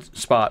pretty good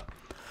spot.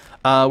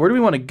 Where do we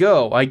want to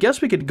go? I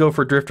guess we could go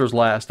for Drifter's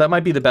Last. That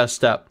might be the best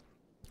step.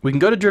 We can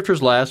go to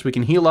Drifter's Last, we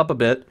can heal up a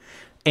bit,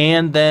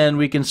 and then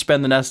we can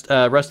spend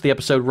the rest of the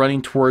episode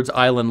running towards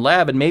Island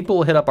Lab, and maybe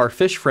we'll hit up our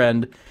fish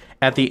friend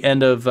at the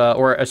end of,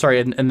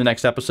 in the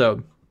next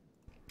episode.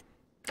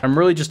 I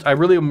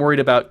really am worried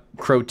about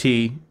Crow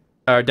T,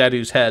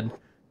 Dadu's head.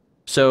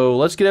 So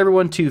let's get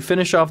everyone to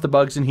finish off the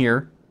bugs in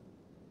here.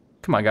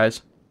 Come on,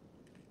 guys.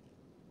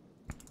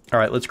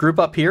 Alright, let's group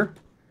up here.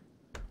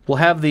 We'll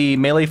have the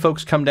melee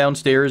folks come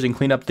downstairs and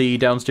clean up the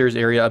downstairs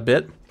area a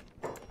bit.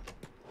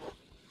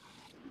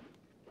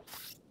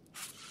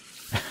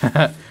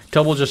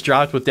 Tobal just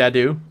dropped with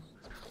Dadu.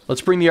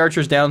 Let's bring the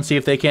archers down, see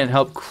if they can't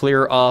help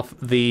clear off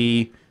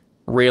the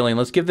railing.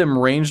 Let's give them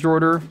ranged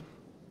order.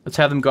 Let's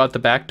have them go out the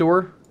back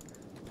door,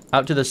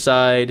 out to the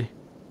side,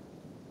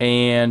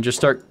 and just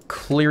start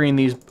clearing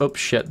these. Oh,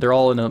 shit. They're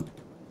all in a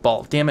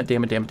ball. Damn it,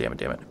 damn it, damn it, damn it,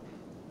 damn it.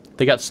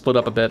 They got split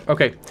up a bit.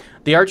 Okay.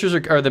 The archers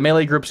are the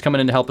melee group's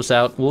coming in to help us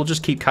out. We'll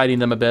just keep kiting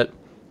them a bit.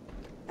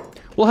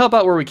 We'll help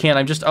out where we can.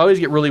 I always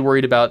get really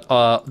worried about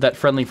that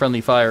friendly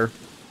fire.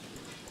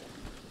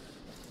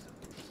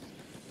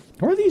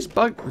 Where are these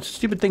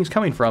stupid things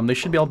coming from? They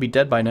should all be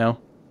dead by now.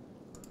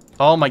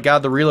 Oh my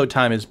god, the reload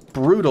time is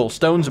brutal.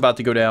 Stone's about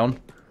to go down.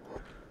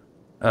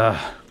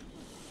 That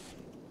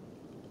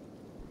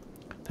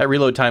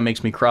reload time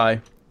makes me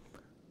cry.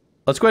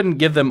 Let's go ahead and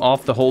give them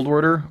off the hold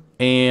order.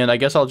 And I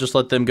guess I'll just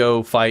let them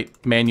go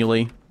fight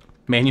manually.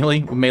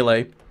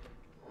 Melee.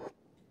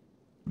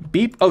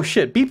 Beep. Oh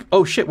shit. Beep.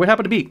 Oh shit. What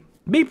happened to Beep?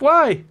 Beep,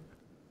 why?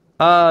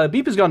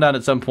 Beep has gone down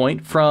at some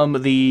point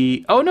from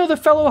the... Oh no, the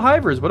fellow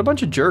hivers. What a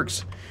bunch of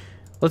jerks.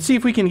 Let's see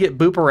if we can get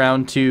Boop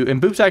around to... And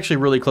Boop's actually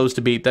really close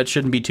to Beep. That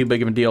shouldn't be too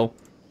big of a deal.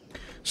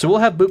 So we'll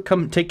have Boop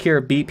come take care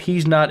of Beep.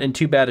 He's not in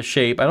too bad a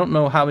shape. I don't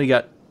know how he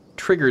got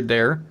triggered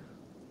there.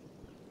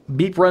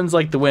 Beep runs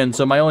like the wind,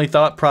 so my only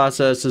thought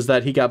process is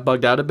that he got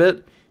bugged out a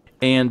bit.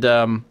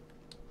 And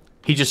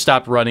he just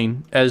stopped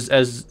running, as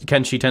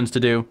Kenshi tends to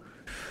do.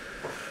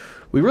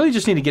 We really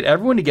just need to get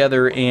everyone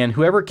together, and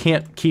whoever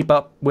can't keep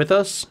up with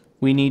us,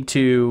 we need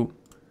to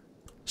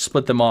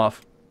split them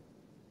off.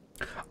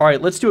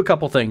 Alright, let's do a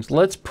couple things.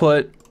 Let's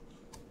put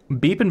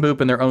Beep and Boop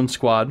in their own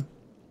squad,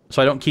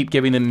 so I don't keep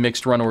giving them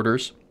mixed run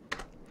orders.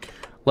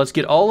 Let's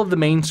get all of the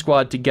main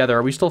squad together.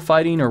 Are we still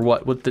fighting, or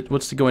what?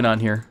 What's going on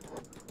here?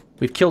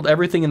 We've killed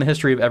everything in the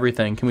history of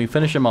everything. Can we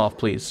finish them off,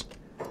 please?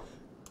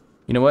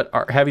 You know what?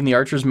 Having the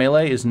archers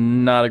melee is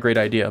not a great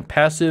idea.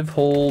 Passive,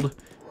 hold,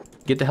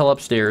 get the hell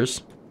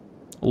upstairs.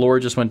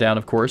 Laura just went down,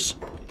 of course.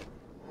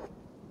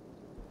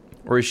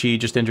 Or is she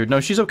just injured? No,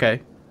 she's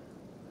okay.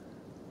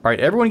 Alright,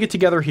 everyone get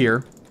together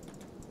here.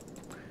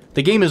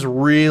 The game is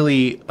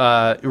really,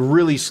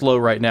 really slow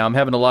right now. I'm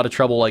having a lot of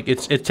trouble. Like,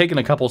 it's taken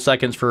a couple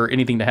seconds for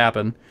anything to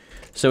happen.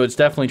 So it's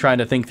definitely trying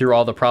to think through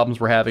all the problems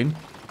we're having.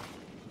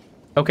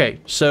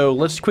 Okay, so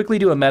let's quickly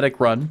do a medic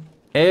run.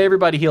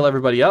 Everybody heal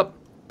everybody up.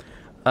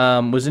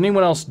 Was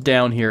anyone else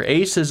down here?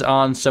 Ace is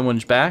on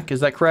someone's back, is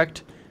that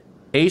correct?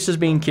 Ace is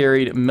being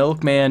carried.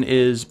 Milkman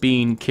is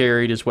being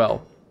carried as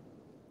well.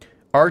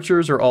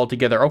 Archers are all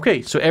together.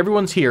 Okay, so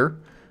everyone's here.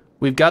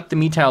 We've got the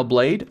Metao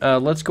Blade.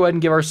 Let's go ahead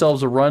and give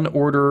ourselves a run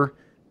order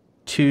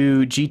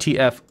to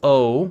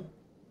GTFO.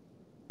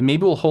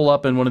 Maybe we'll hole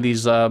up in one of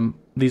these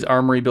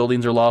armory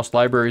buildings or lost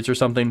libraries or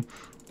something.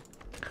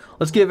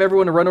 Let's give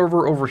everyone a run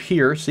over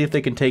here, see if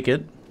they can take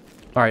it.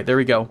 Alright, there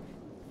we go.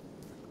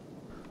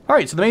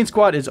 Alright, so the main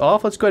squad is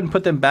off. Let's go ahead and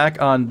put them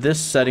back on this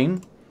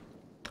setting.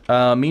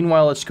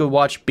 Meanwhile, let's go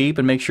watch Beep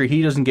and make sure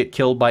he doesn't get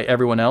killed by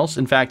everyone else.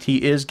 In fact,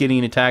 he is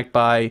getting attacked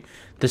by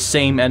the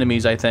same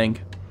enemies, I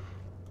think.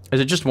 Is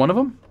it just one of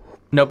them?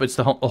 Nope, it's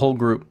the whole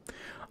group.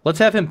 Let's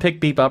have him pick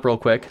Beep up real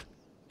quick.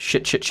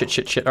 Shit.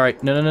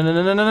 Alright,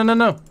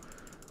 no.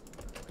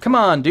 Come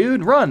on,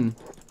 dude, run.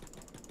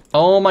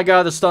 Oh my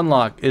god, the stun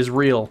lock is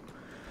real.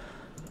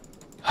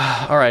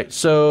 Alright,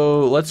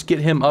 so let's get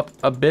him up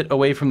a bit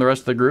away from the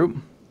rest of the group.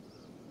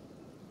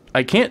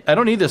 I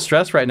don't need this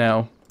stress right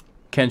now,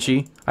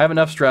 Kenshi. I have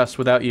enough stress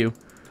without you.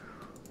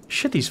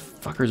 Shit, these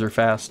fuckers are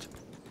fast.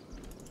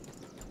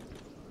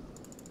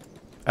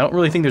 I don't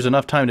really think there's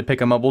enough time to pick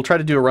him up. We'll try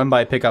to do a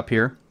run-by pickup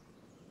here.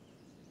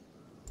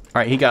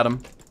 Alright, he got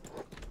him.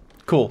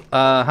 Cool.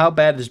 How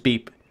bad is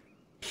Beep?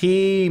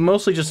 He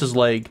mostly just his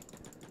leg.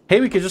 Hey,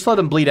 we could just let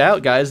him bleed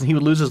out, guys, and he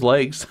would lose his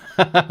legs.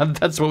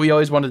 That's what we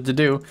always wanted to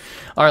do.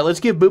 Alright,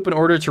 let's give Boop an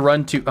order to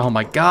run to... Oh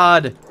my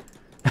god!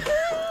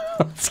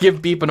 Let's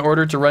give Beep an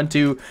order to run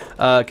to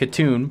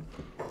Katoon.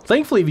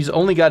 Thankfully, he's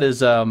only got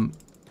his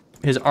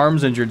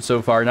arms injured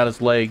so far, not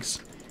his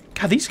legs.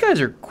 God, these guys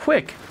are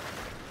quick.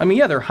 I mean,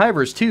 yeah, they're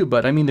hivers too,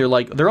 but I mean,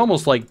 they're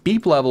almost like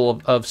Beep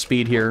level of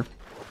speed here.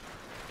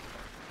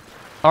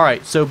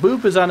 Alright, so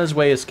Boop is on his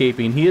way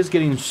escaping. He is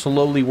getting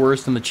slowly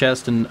worse in the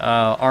chest and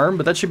arm,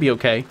 but that should be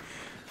okay.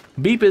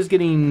 Beep is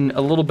getting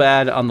a little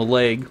bad on the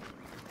leg.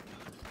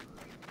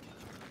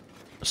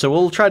 So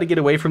we'll try to get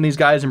away from these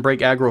guys and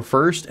break aggro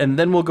first, and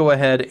then we'll go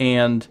ahead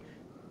and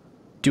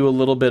do a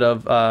little bit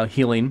of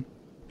healing.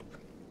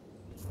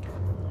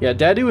 Yeah,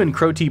 Dadu and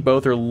Crotee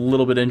both are a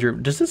little bit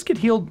injured. Does this get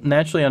healed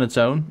naturally on its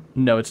own?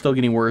 No, it's still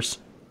getting worse.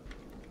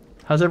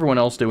 How's everyone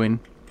else doing?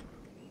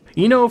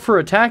 You know, for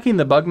attacking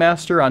the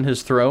Bugmaster on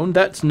his throne,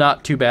 that's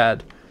not too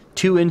bad.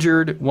 2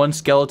 injured, 1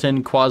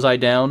 skeleton, quasi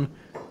down.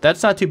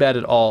 That's not too bad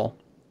at all.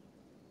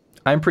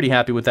 I'm pretty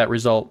happy with that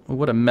result.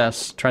 What a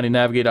mess trying to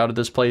navigate out of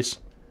this place.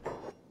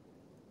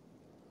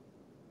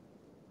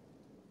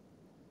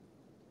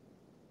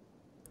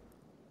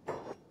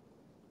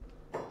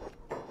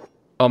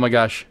 Oh my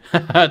gosh.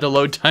 The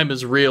load time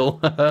is real.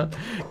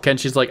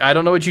 Kenshi's like, I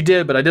don't know what you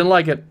did, but I didn't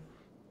like it.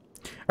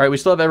 Alright, we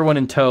still have everyone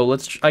in tow.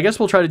 I guess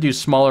we'll try to do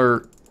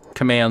smaller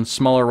commands,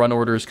 smaller run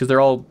orders, because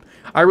they're all...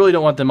 I really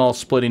don't want them all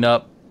splitting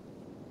up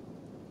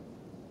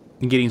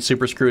and getting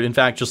super screwed. In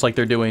fact, just like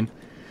they're doing.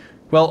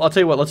 Well, I'll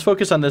tell you what, let's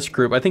focus on this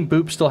group. I think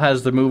Boop still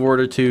has the move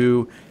order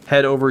to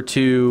head over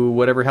to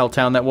whatever hell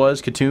town that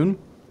was, Katoon.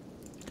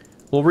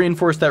 We'll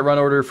reinforce that run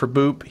order for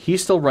Boop.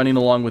 He's still running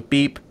along with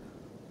Beep.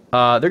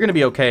 They're going to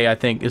be okay, I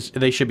think.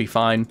 They should be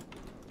fine.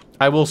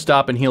 I will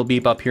stop and heal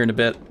Beep up here in a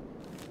bit.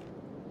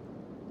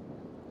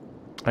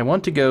 I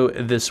want to go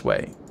this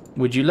way.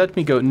 Would you let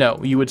me go? No,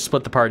 you would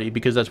split the party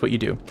because that's what you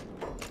do.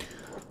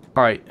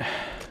 Alright.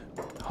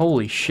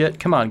 Holy shit.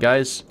 Come on,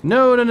 guys.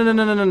 No, no, no, no,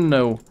 no, no, no,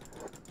 no.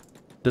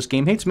 This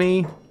game hates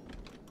me.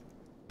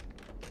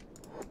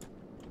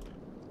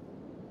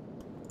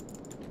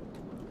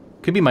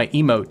 Could be my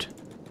emote.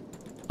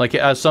 Like,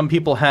 as some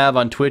people have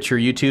on Twitch or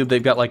YouTube,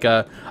 they've got like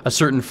a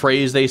certain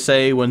phrase they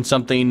say when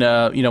something,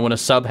 you know, when a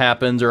sub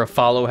happens or a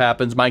follow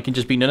happens. Mine can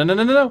just be no, no, no,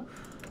 no, no, no.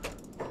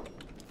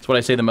 That's what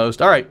I say the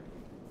most. Alright.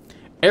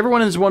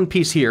 Everyone is one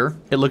piece here,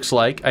 it looks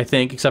like, I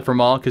think, except for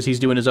Maul, because he's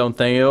doing his own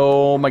thing.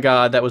 Oh my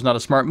god, that was not a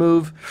smart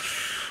move.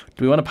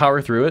 Do we want to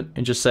power through it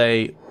and just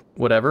say,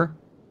 whatever?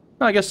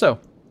 Oh, I guess so.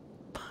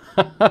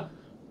 Can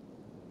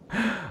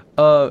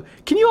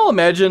you all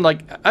imagine,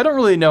 like, I don't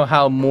really know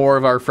how more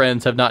of our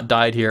friends have not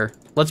died here.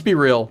 Let's be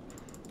real.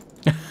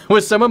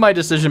 With some of my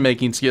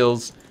decision-making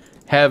skills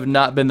have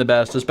not been the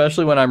best,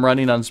 especially when I'm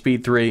running on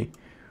speed 3.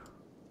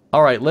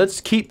 Alright,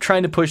 let's keep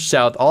trying to push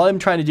south. All I'm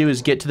trying to do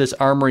is get to this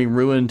armory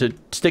ruin to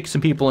stick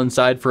some people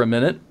inside for a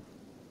minute.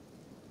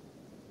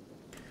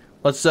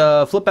 Let's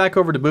flip back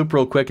over to Boop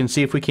real quick and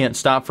see if we can't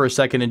stop for a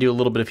second and do a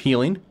little bit of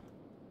healing.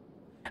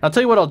 I'll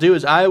tell you what I'll do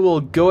is I will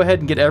go ahead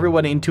and get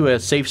everybody into a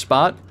safe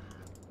spot.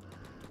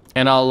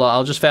 And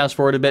I'll just fast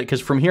forward a bit,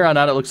 because from here on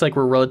out it looks like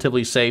we're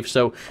relatively safe.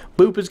 So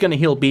Boop is going to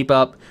heal Beep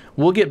up.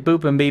 We'll get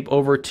Boop and Beep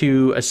over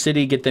to a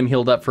city, get them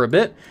healed up for a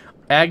bit.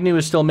 Agnew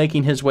is still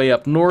making his way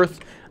up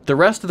north. The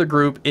rest of the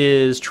group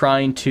is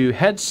trying to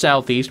head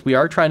southeast. We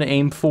are trying to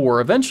aim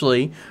for,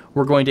 eventually,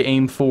 we're going to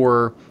aim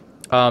for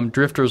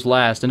Drifter's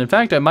Last. And in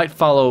fact, I might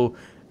follow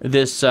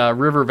this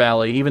river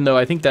valley, even though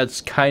I think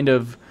that's kind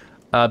of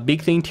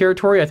Beak Thing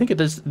territory. I think at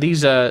this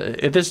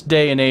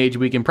day and age,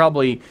 we can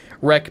probably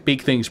wreck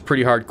Beak Things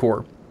pretty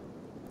hardcore.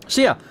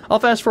 So yeah, I'll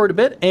fast forward a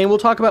bit, and we'll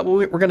talk about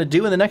what we're going to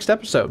do in the next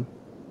episode.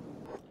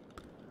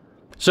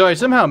 So I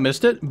somehow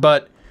missed it,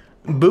 but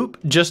Boop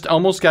just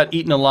almost got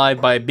eaten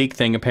alive by a Beak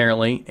Thing,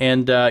 apparently.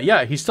 And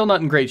yeah, he's still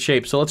not in great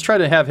shape, so let's try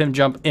to have him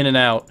jump in and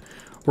out.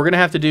 We're going to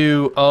have to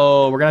do,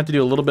 we're going to have to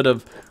do a little bit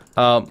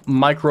of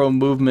micro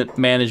movement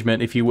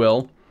management, if you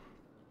will.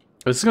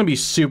 This is going to be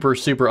super,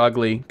 super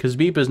ugly, because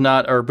Boop's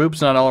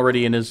not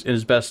already in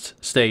his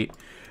best state.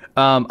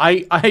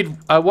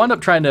 I wound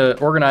up trying to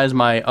organize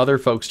my other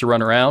folks to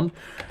run around,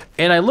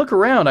 and I look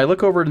around, I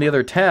look over in the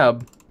other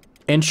tab,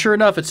 and sure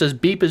enough, it says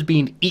Beep is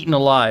being eaten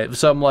alive.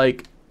 So I'm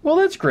like, well,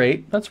 that's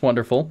great. That's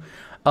wonderful.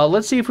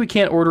 Let's see if we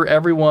can't order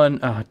everyone.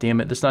 Oh, damn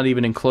it. That's not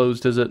even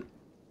enclosed, is it?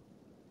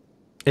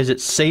 Is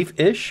it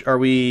safe-ish? Are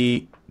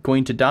we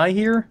going to die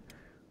here?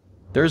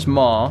 There's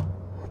Maw.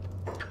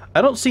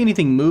 I don't see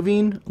anything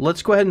moving.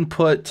 Let's go ahead and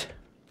put...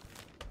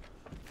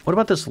 What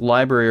about this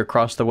library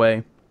across the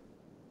way?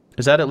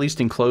 Is that at least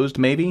enclosed,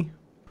 maybe?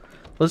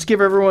 Let's give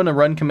everyone a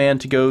run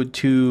command to go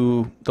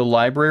to the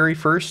library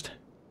first.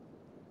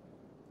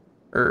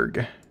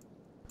 Erg.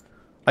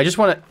 I just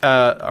want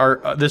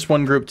this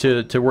one group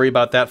to worry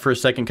about that for a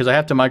second, because I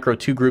have to micro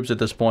 2 groups at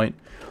this point.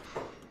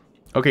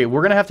 Okay,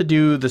 we're going to have to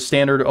do the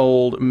standard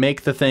old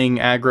make the thing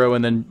aggro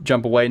and then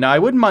jump away. Now, I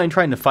wouldn't mind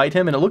trying to fight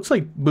him, and it looks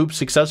like Boop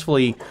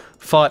successfully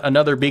fought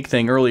another Big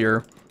Thing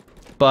earlier,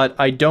 but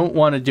I don't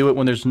want to do it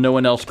when there's no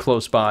one else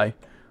close by.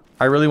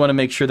 I really want to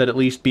make sure that at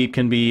least Beep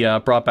can be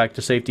brought back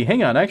to safety.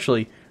 Hang on,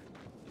 actually.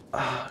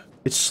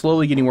 It's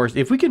slowly getting worse.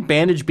 If we could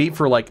bandage Beep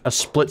for like a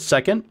split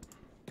second,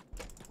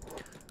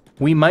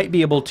 we might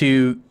be able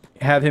to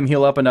have him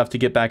heal up enough to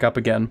get back up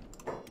again.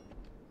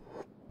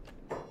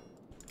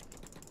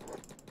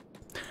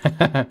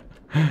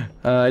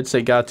 I'd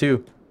say got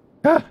to.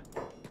 Ah.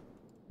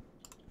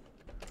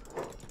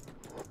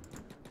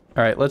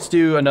 Alright, let's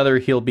do another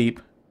heal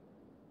Beep.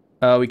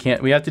 We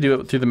can't. We have to do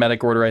it through the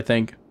medic order, I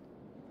think.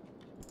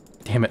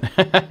 Damn it.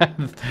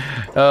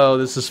 Oh,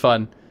 this is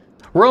fun.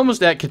 We're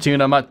almost at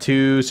Katoon. I'm not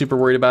too super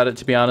worried about it,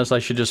 to be honest. I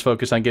should just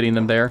focus on getting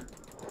them there.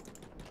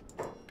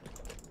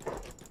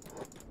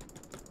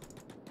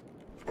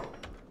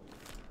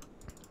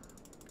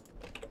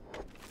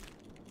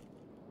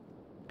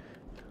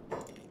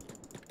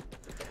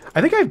 I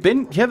think I've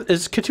been...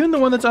 Is Katoon the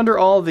one that's under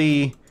all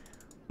the...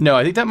 No,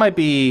 I think that might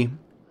be...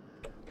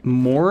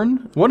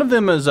 Morn? One of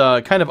them is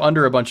kind of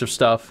under a bunch of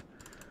stuff.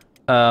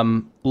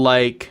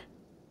 Like...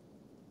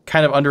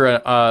 Kind of under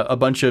a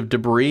bunch of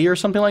debris or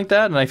something like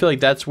that. And I feel like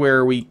that's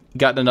where we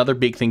got in another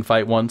Big Thing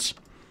fight once.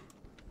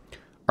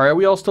 Alright, are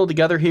we all still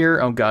together here?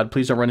 Oh god,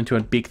 please don't run into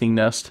a Big Thing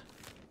nest.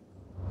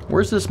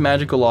 Where's this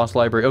magical lost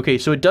library? Okay,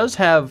 so it does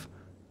have...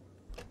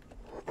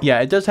 Yeah,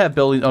 it does have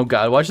buildings. Oh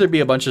god, watch there be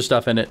a bunch of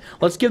stuff in it.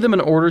 Let's give them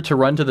an order to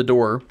run to the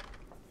door.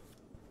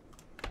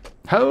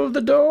 Hold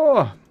the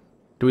door!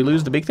 Do we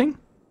lose the big thing?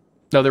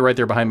 No, they're right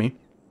there behind me.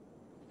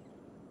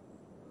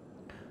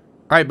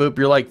 Alright, Boop,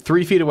 you're like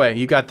 3 feet away.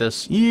 You got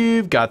this.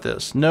 You've got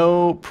this.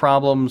 No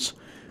problems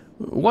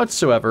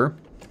whatsoever.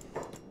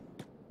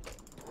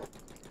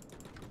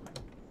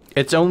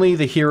 It's only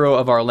the hero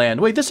of our land.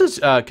 Wait, this is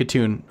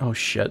Katoon. Oh,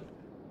 shit.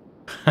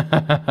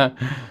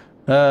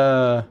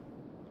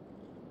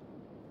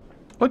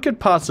 What could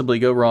possibly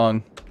go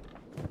wrong?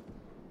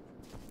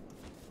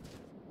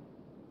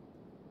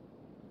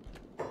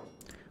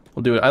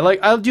 We'll do it.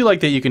 I do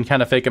like that you can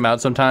kind of fake them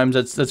out sometimes.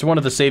 That's one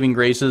of the saving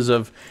graces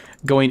of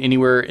going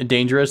anywhere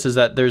dangerous, is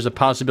that there's a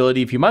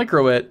possibility if you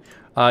micro it,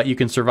 you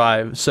can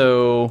survive.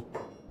 So,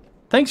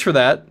 thanks for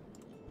that.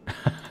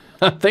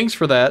 Thanks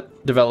for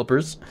that,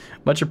 developers.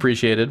 Much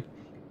appreciated.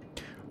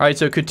 Alright,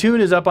 so Katoon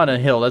is up on a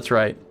hill, that's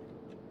right.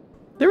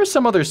 There was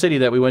some other city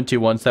that we went to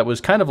once that was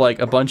kind of like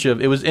a bunch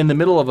of... It was in the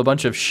middle of a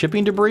bunch of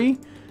shipping debris.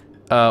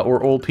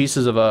 Or old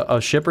pieces of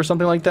a ship or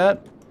something like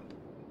that.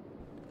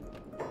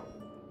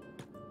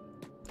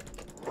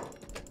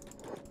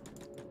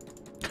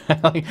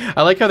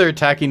 I like how they're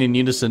attacking in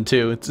unison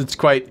too. It's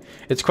quite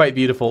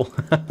beautiful.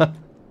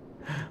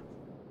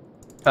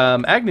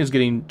 Agnew's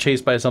getting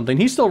chased by something.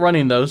 He's still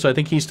running though, so I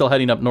think he's still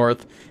heading up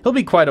north. He'll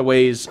be quite a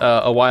ways,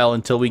 a while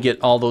until we get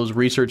all those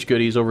research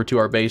goodies over to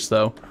our base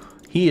though.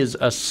 He is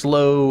a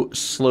slow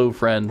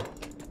friend.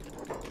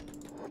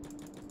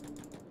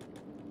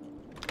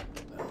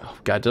 Oh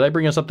god, did I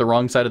bring us up the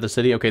wrong side of the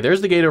city? Okay,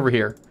 there's the gate over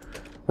here.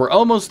 We're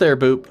almost there,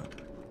 Boop.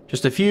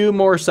 Just a few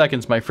more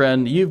seconds, my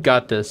friend. You've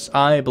got this.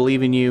 I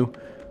believe in you.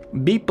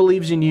 Beep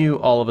believes in you.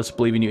 All of us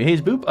believe in you. Hey,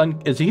 is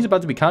Boop... he's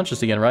about to be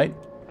conscious again, right?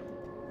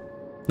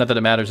 Not that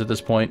it matters at this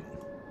point.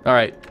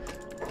 Alright.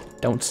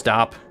 Don't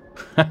stop.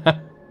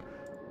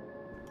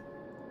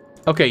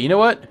 Okay, you know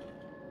what?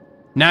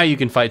 Now you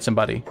can fight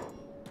somebody.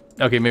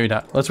 Okay, maybe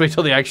not. Let's wait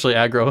till they actually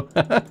aggro.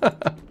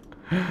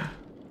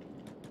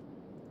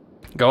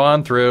 Go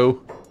on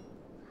through.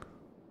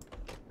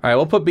 Alright,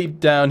 we'll put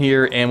Beep down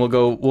here and we'll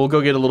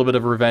go get a little bit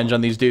of revenge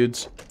on these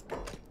dudes.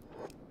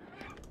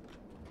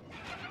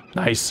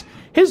 Nice.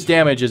 His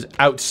damage is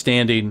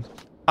outstanding.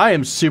 I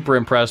am super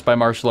impressed by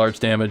martial arts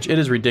damage. It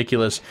is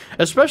ridiculous.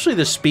 Especially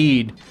the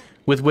speed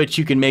with which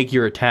you can make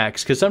your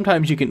attacks. Because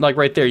sometimes you can, like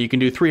right there, you can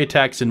do 3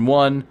 attacks in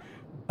one.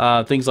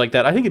 Things like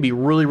that. I think it'd be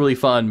really, really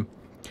fun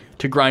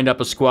to grind up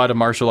a squad of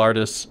martial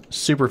artists.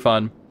 Super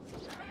fun.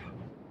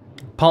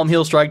 Palm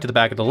heel strike to the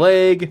back of the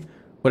leg.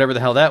 Whatever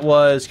the hell that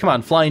was. Come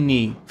on, flying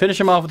knee. Finish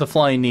him off with a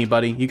flying knee,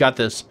 buddy. You got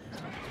this.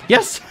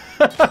 Yes!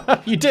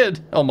 You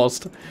did!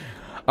 Almost.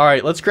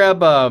 Alright, let's grab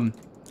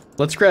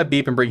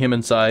Beep and bring him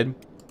inside.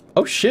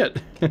 Oh,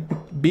 shit.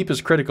 Beep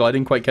is critical. I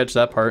didn't quite catch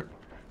that part.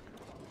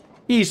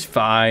 He's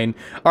fine.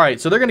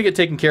 Alright, so they're going to get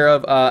taken care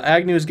of.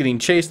 Agnew is getting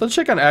chased. Let's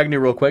check on Agnew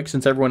real quick,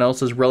 since everyone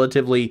else is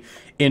relatively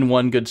in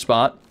one good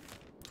spot.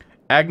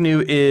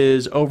 Agnew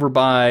is over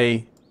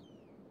by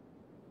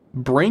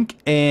Brink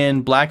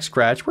and Black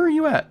Scratch. Where are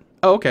you at?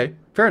 Oh, okay.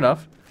 Fair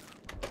enough.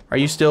 Are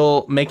you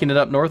still making it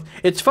up north?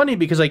 It's funny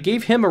because I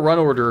gave him a run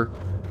order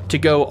to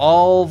go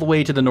all the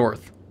way to the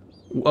north.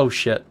 Oh,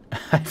 shit.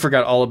 I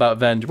forgot all about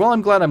Venge. Well,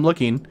 I'm glad I'm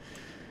looking.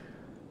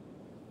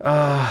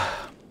 Alright,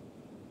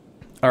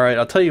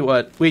 I'll tell you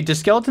what. Wait, do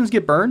skeletons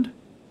get burned?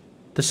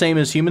 The same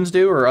as humans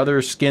do, or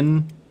other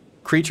skin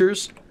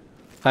creatures?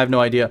 I have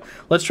no idea.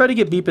 Let's try to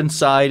get Beep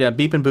inside,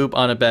 Beep and Boop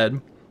on a bed.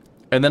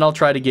 And then I'll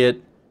try to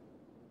get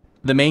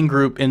the main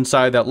group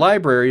inside that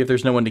library if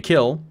there's no one to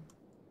kill.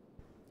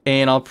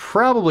 And I'll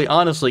probably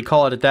honestly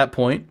call it at that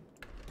point.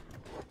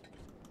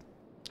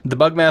 The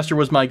Bugmaster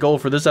was my goal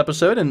for this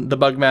episode, and the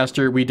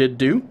Bugmaster we did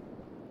do.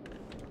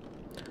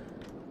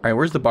 Alright,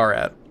 where's the bar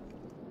at?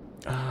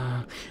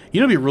 You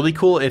know, it'd be really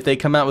cool if they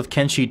come out with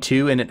Kenshi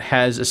 2 and it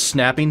has a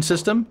snapping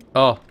system.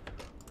 Oh,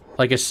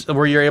 like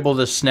where you're able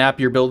to snap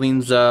your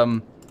buildings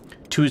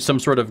to some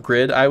sort of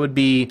grid. I would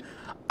be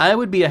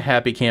a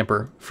happy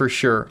camper for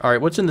sure. All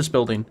right, what's in this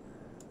building?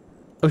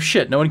 Oh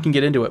shit, no one can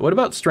get into it. What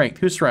about strength?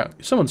 Who's strong?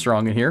 Someone's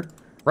strong in here,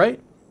 right?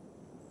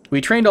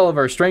 We trained all of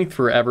our strength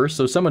forever,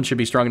 so someone should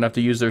be strong enough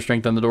to use their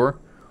strength on the door.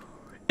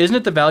 Isn't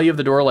it the value of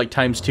the door like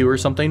 ×2 or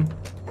something?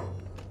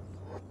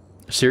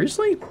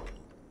 Seriously?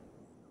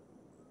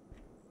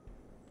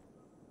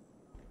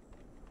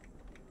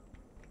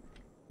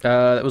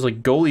 That was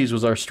like goalies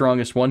was our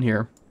strongest one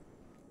here.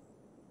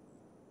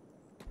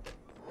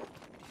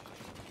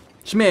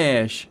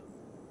 Smash!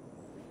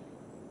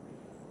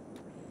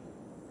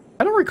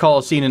 I don't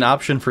recall seeing an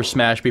option for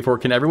smash before.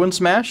 Can everyone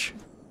smash?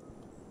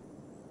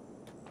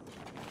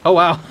 Oh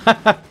wow.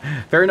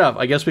 Fair enough.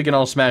 I guess we can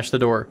all smash the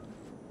door.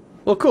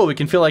 Well, cool. We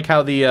can feel like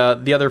how the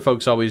other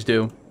folks always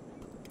do.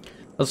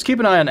 Let's keep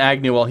an eye on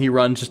Agnew while he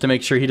runs just to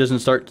make sure he doesn't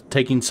start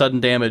taking sudden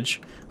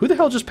damage. Who the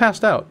hell just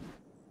passed out?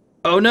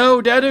 Oh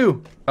no,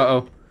 Dadu!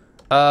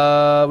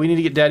 Uh-oh. We need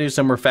to get Dadu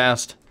somewhere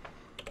fast.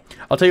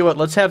 I'll tell you what,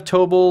 let's have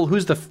Tobal,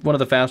 who's one of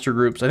the faster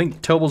groups. I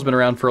think Tobal's been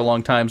around for a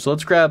long time, so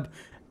let's grab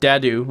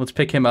Dadu. Let's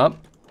pick him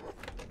up.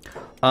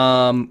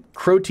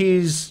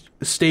 Crote's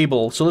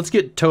stable. So let's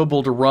get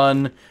Tobal to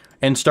run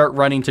and start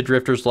running to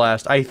Drifter's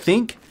Last. I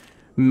think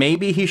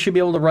maybe he should be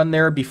able to run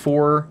there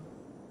before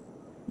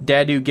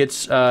Dadu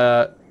gets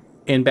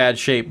in bad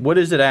shape. What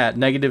is it at?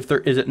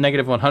 Is it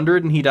negative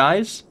 100 and he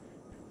dies?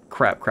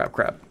 Crap, crap,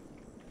 crap.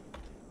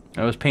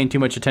 I was paying too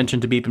much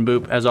attention to Beep and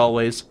Boop, as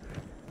always.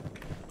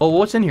 Oh,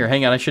 what's in here?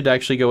 Hang on, I should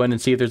actually go in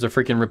and see if there's a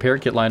freaking repair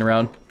kit lying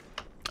around.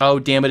 Oh,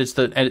 damn it, it's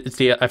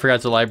the I forgot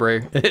it's the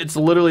library. It's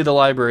literally the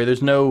library.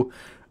 There's no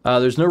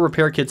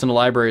repair kits in the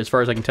library as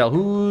far as I can tell.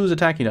 Who's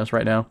attacking us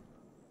right now?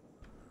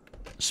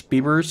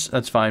 Speebers?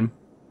 That's fine.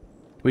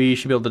 We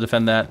should be able to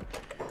defend that.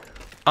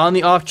 On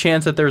the off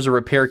chance that there's a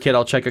repair kit,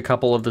 I'll check a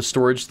couple of the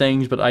storage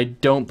things, but I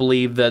don't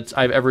believe that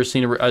I've ever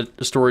seen a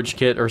storage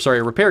kit, or sorry,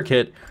 a repair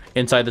kit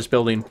inside this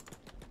building.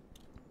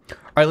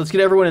 Alright, let's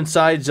get everyone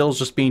inside. Zill's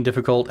just being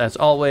difficult, as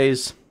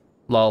always.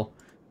 Lol.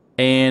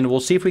 And we'll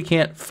see if we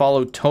can't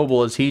follow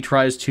Tobal as he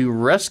tries to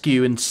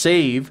rescue and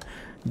save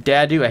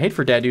Dadu. I hate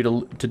for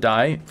Dadu to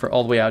die for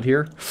all the way out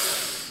here.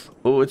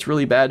 Oh, it's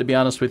really bad, to be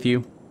honest with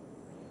you.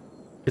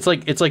 It's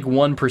like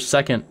 1 per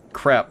second.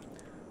 Crap.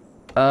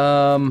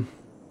 There's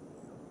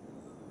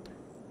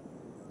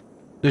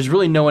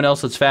really no one else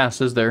that's fast,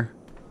 is there?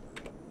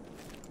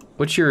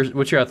 What's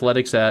your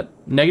athletics at?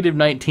 Negative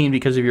 19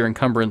 because of your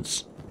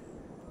encumbrance.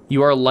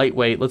 You are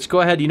lightweight. Let's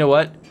go ahead, you know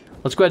what?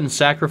 Let's go ahead and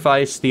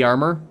sacrifice the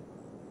armor.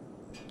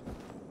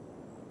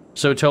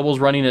 So Tobal's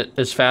running it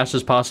as fast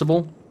as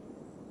possible.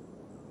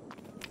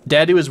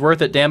 Dadu is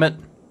worth it, damn it.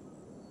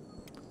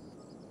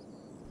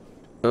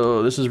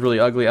 Oh, this is really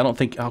ugly. I don't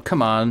think... Oh,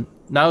 come on.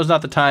 Now is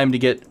not the time to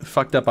get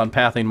fucked up on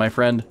pathing, my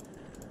friend.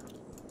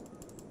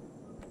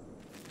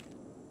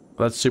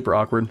 That's super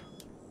awkward.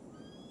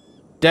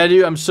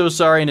 Dadu, I'm so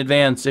sorry in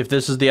advance if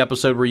this is the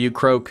episode where you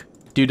croak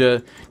due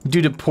to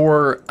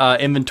poor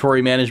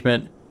inventory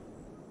management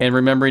and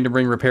remembering to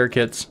bring repair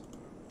kits.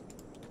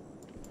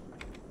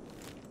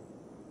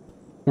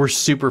 We're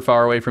super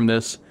far away from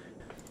this.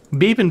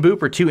 Beep and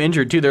Boop are too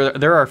injured too.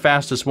 They're our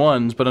fastest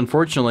ones, but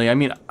unfortunately, I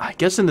mean, I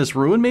guess in this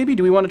ruin maybe?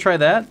 Do we want to try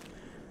that?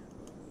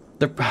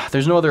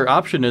 There's no other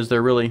option, is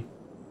there really?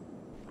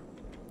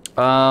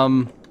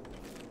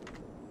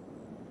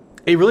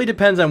 It really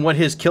depends on what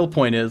his kill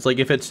point is. Like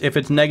if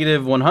it's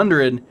negative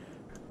 100,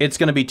 it's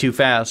gonna be too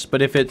fast.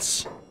 But if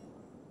it's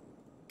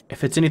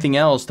anything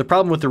else, the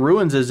problem with the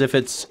ruins is if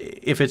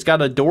it's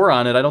got a door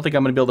on it, I don't think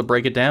I'm gonna be able to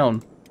break it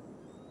down.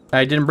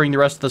 I didn't bring the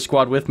rest of the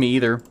squad with me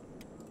either.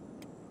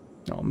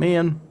 Oh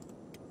man.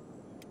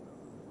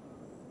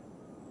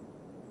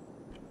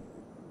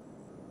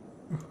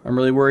 I'm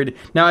really worried.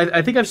 Now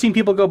I think I've seen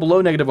people go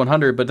below negative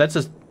 100, but that's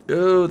just,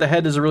 oh, the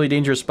head is a really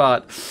dangerous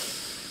spot.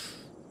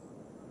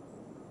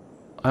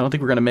 I don't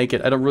think we're gonna make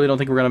it. Really don't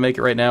think we're gonna make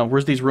it right now.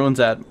 Where's these ruins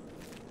at?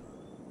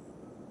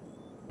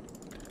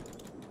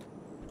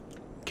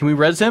 Can we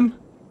res him?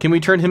 Can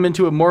we turn him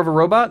into more of a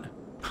robot?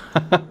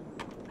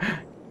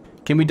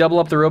 Can we double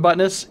up the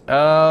robotness?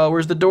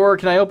 Where's the door?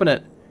 Can I open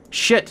it?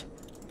 Shit!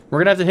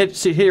 We're gonna have to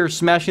sit here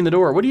smashing the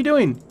door. What are you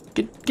doing?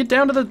 Get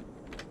down to the...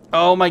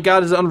 Oh my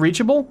god, is it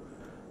unreachable?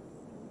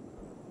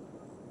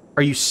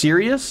 Are you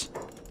serious?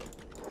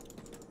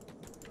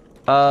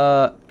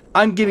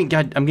 I'm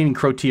giving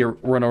Crote a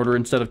run order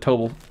instead of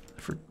Tobal.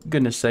 For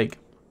goodness sake.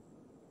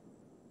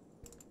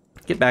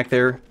 Get back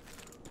there.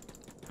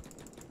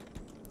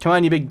 Come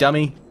on, you big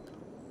dummy.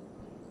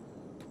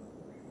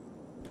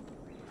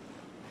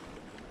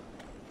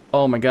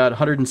 Oh my god,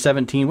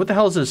 117. What the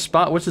hell is his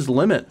spot? What's his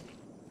limit?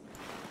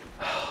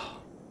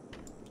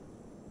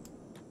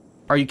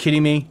 Are you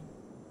kidding me?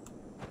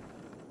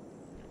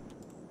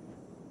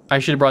 I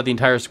should have brought the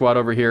entire squad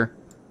over here.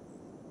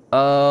 Do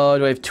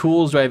I have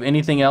tools? Do I have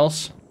anything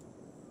else?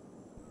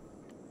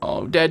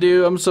 Oh,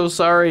 Dadu, I'm so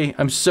sorry.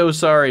 I'm so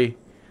sorry.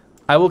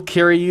 I will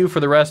carry you for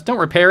the rest. Don't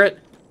repair it.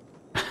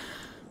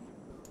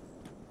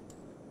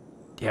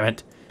 Damn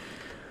it.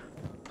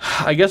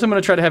 I guess I'm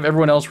going to try to have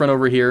everyone else run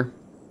over here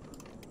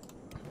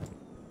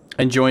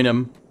and join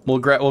him. We'll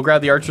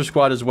grab the archer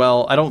squad as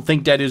well. I don't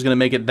think Dadu's going to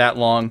make it that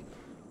long.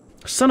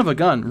 Son of a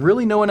gun.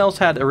 Really, no one else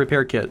had a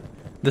repair kit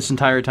this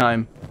entire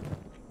time.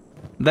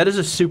 That is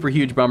a super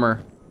huge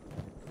bummer.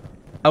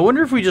 I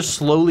wonder if we just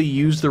slowly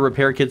used the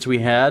repair kits we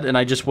had and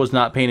I just was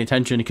not paying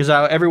attention, because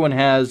everyone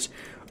has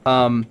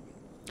a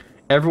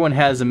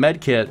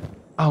med kit.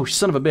 Oh,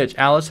 son of a bitch.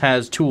 Alice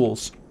has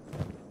tools.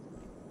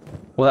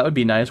 Well, that would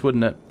be nice,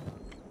 wouldn't it?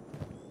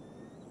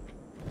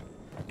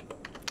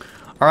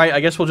 Alright, I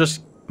guess we'll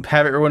just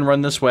have everyone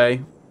run this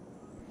way.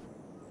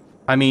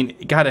 I mean,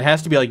 God, it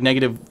has to be like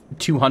negative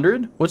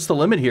 200? What's the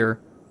limit here?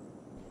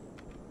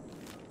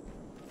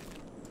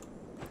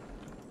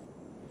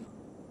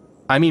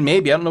 I mean,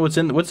 maybe. I don't know what's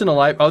in a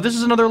library. Oh, this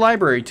is another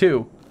library,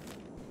 too.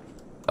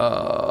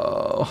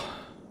 Oh.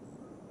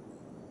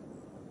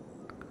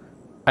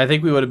 I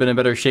think we would have been in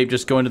better shape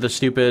just going to the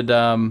stupid,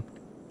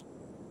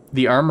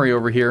 the armory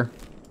over here.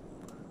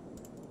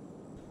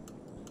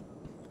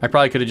 I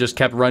probably could have just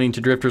kept running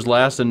to Drifter's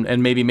Last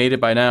and maybe made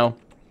it by now.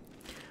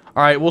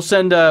 Alright, we'll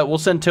send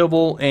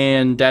Tobal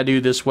and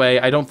Dadu this way.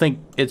 I don't think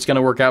it's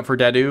gonna work out for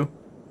Dadu.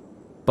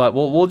 But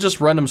we'll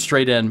just run them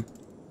straight in.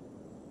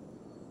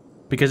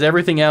 Because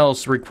everything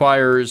else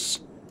requires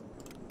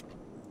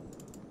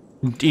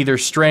either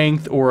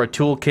strength or a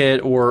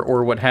toolkit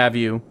or what have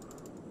you.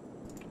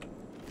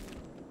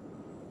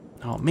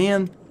 Oh,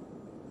 man.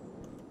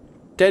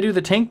 Dadu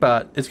the tank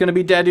bot. It's going to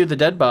be Dadu the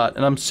dead bot,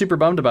 and I'm super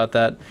bummed about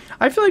that.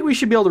 I feel like we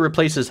should be able to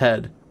replace his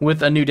head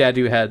with a new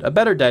Dadu head. A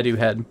better Dadu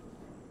head.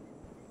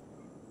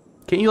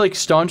 Can't you, like,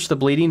 staunch the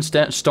bleeding?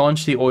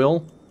 Staunch the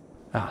oil?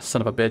 Ah,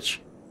 son of a bitch.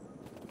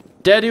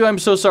 Dadu, I'm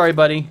so sorry,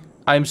 buddy.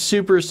 I'm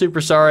super,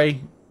 super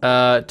sorry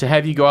to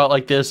have you go out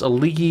like this. From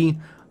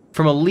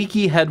a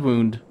leaky head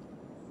wound,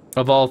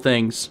 of all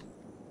things.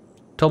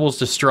 Tobal's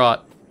distraught.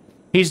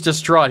 He's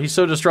distraught. He's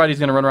so distraught he's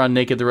going to run around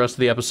naked the rest of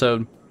the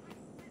episode.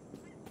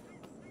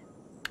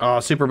 Oh,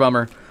 super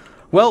bummer.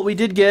 Well, we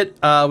did get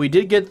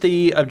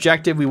the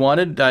objective we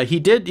wanted. He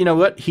did, you know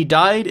what? He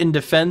died in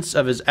defense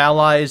of his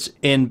allies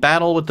in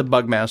battle with the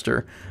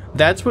Bugmaster.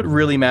 That's what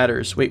really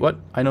matters. Wait, what?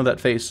 I know that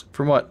face.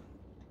 From what?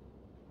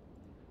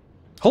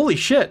 Holy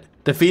shit!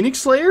 The Phoenix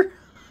Slayer?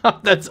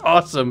 That's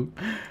awesome.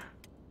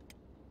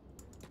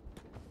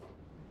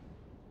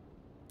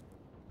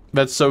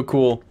 That's so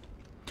cool.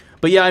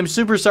 But yeah, I'm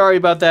super sorry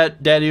about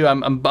that, Dadu.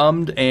 I'm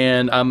bummed,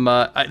 and I'm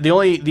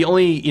the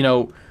only you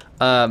know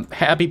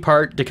happy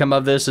part to come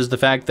of this is the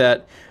fact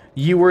that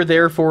you were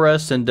there for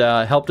us and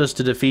helped us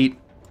to defeat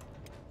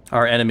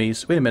our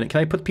enemies. Wait a minute,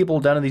 can I put people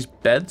down in these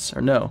beds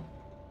or no?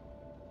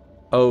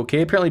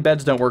 Okay, apparently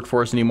beds don't work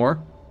for us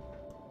anymore.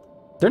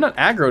 They're not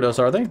aggroed us,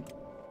 are they?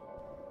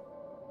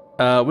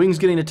 Wing's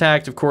getting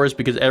attacked, of course,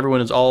 because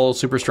everyone is all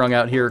super strung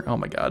out here. Oh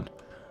my god.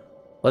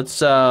 Let's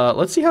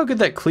see how good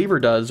that cleaver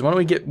does. Why don't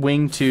we get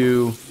Wing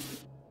to...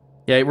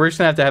 Yeah, we're just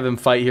gonna have to have him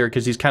fight here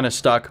because he's kind of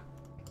stuck.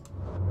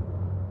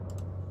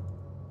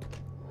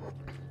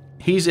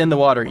 He's in the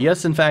water.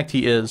 Yes, in fact,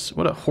 he is.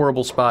 What a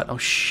horrible spot. Oh,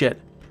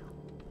 shit.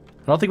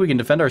 I don't think we can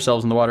defend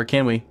ourselves in the water,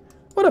 can we?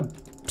 What a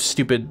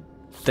stupid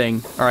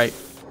thing. All right.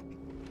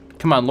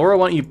 Come on, Laura,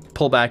 why don't you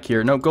pull back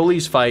here? No,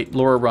 goalies fight.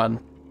 Laura, run.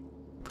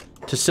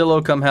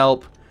 Tassilo, come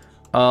help.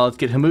 Let's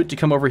get Hamut to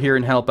come over here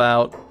and help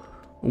out.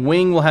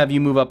 Wing will have you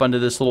move up onto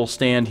this little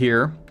stand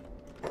here.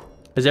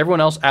 Is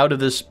everyone else out of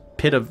this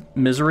pit of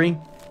misery?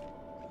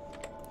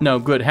 No,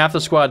 good. Half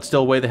the squad's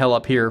still way the hell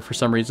up here for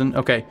some reason.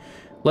 Okay.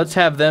 Let's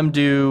have them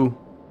do...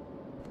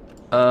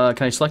 can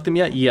I select them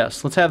yet?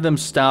 Yes. Let's have them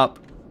stop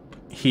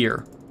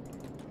here.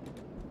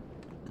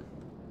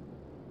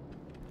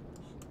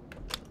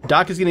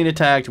 Doc is getting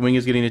attacked. Wing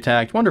is getting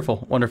attacked.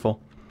 Wonderful.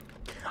 Wonderful.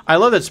 I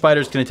love that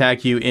spiders can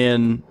attack you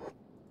in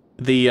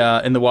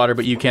the water,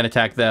 but you can't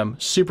attack them.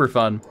 Super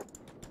fun.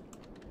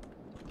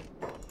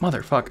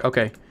 Motherfuck.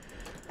 Okay.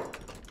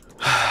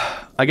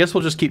 I guess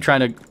we'll just keep trying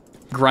to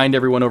grind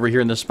everyone over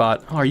here in this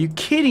spot. Oh, are you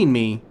kidding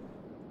me?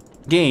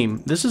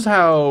 Game. This is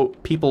how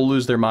people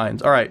lose their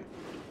minds. Alright.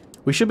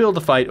 We should be able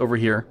to fight over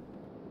here.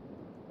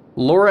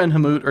 Laura and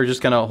Hamut are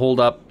just gonna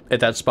hold up at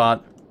that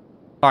spot.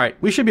 Alright,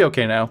 we should be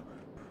okay now.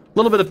 A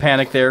little bit of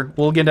panic there.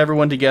 We'll get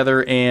everyone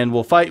together and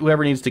we'll fight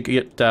whoever needs to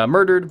get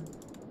murdered.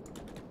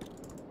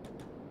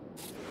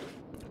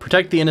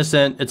 Protect the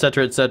innocent,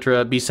 etc.,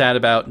 etc. Be sad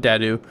about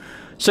Dadu.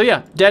 So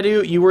yeah,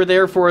 Dadu, you were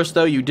there for us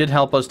though. You did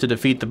help us to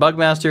defeat the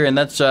Bugmaster, and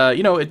that's,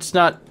 you know, it's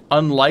not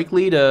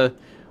unlikely to...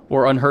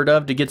 or unheard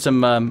of to get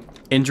some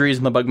injuries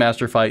in the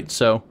Bugmaster fight,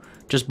 so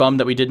just bummed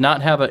that we did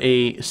not have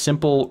a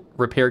simple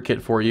repair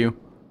kit for you.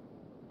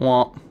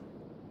 Womp.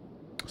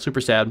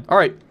 Super sad.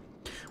 Alright,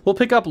 we'll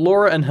pick up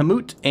Laura and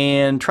Hamut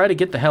and try to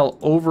get the hell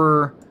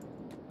over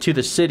to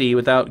the city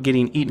without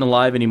getting eaten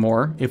alive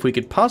anymore, if we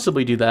could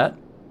possibly do that.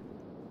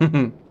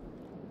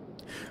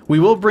 We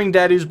will bring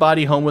Dadu's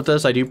body home with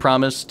us. I do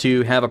promise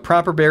to have a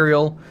proper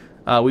burial.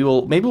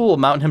 Maybe we'll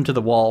mount him to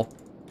the wall,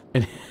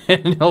 and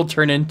he'll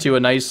turn into a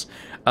nice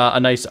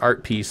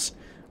art piece.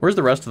 Where's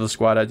the rest of the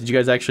squad at? Did you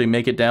guys actually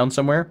make it down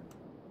somewhere?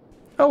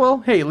 Oh well,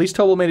 hey, at least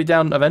Tobal made it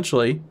down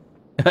eventually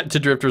to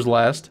Drifter's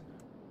Last.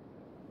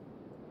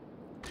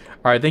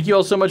 Alright, thank you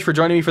all so much for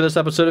joining me for this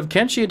episode of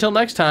Kenshi. Until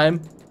next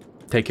time,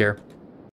 take care.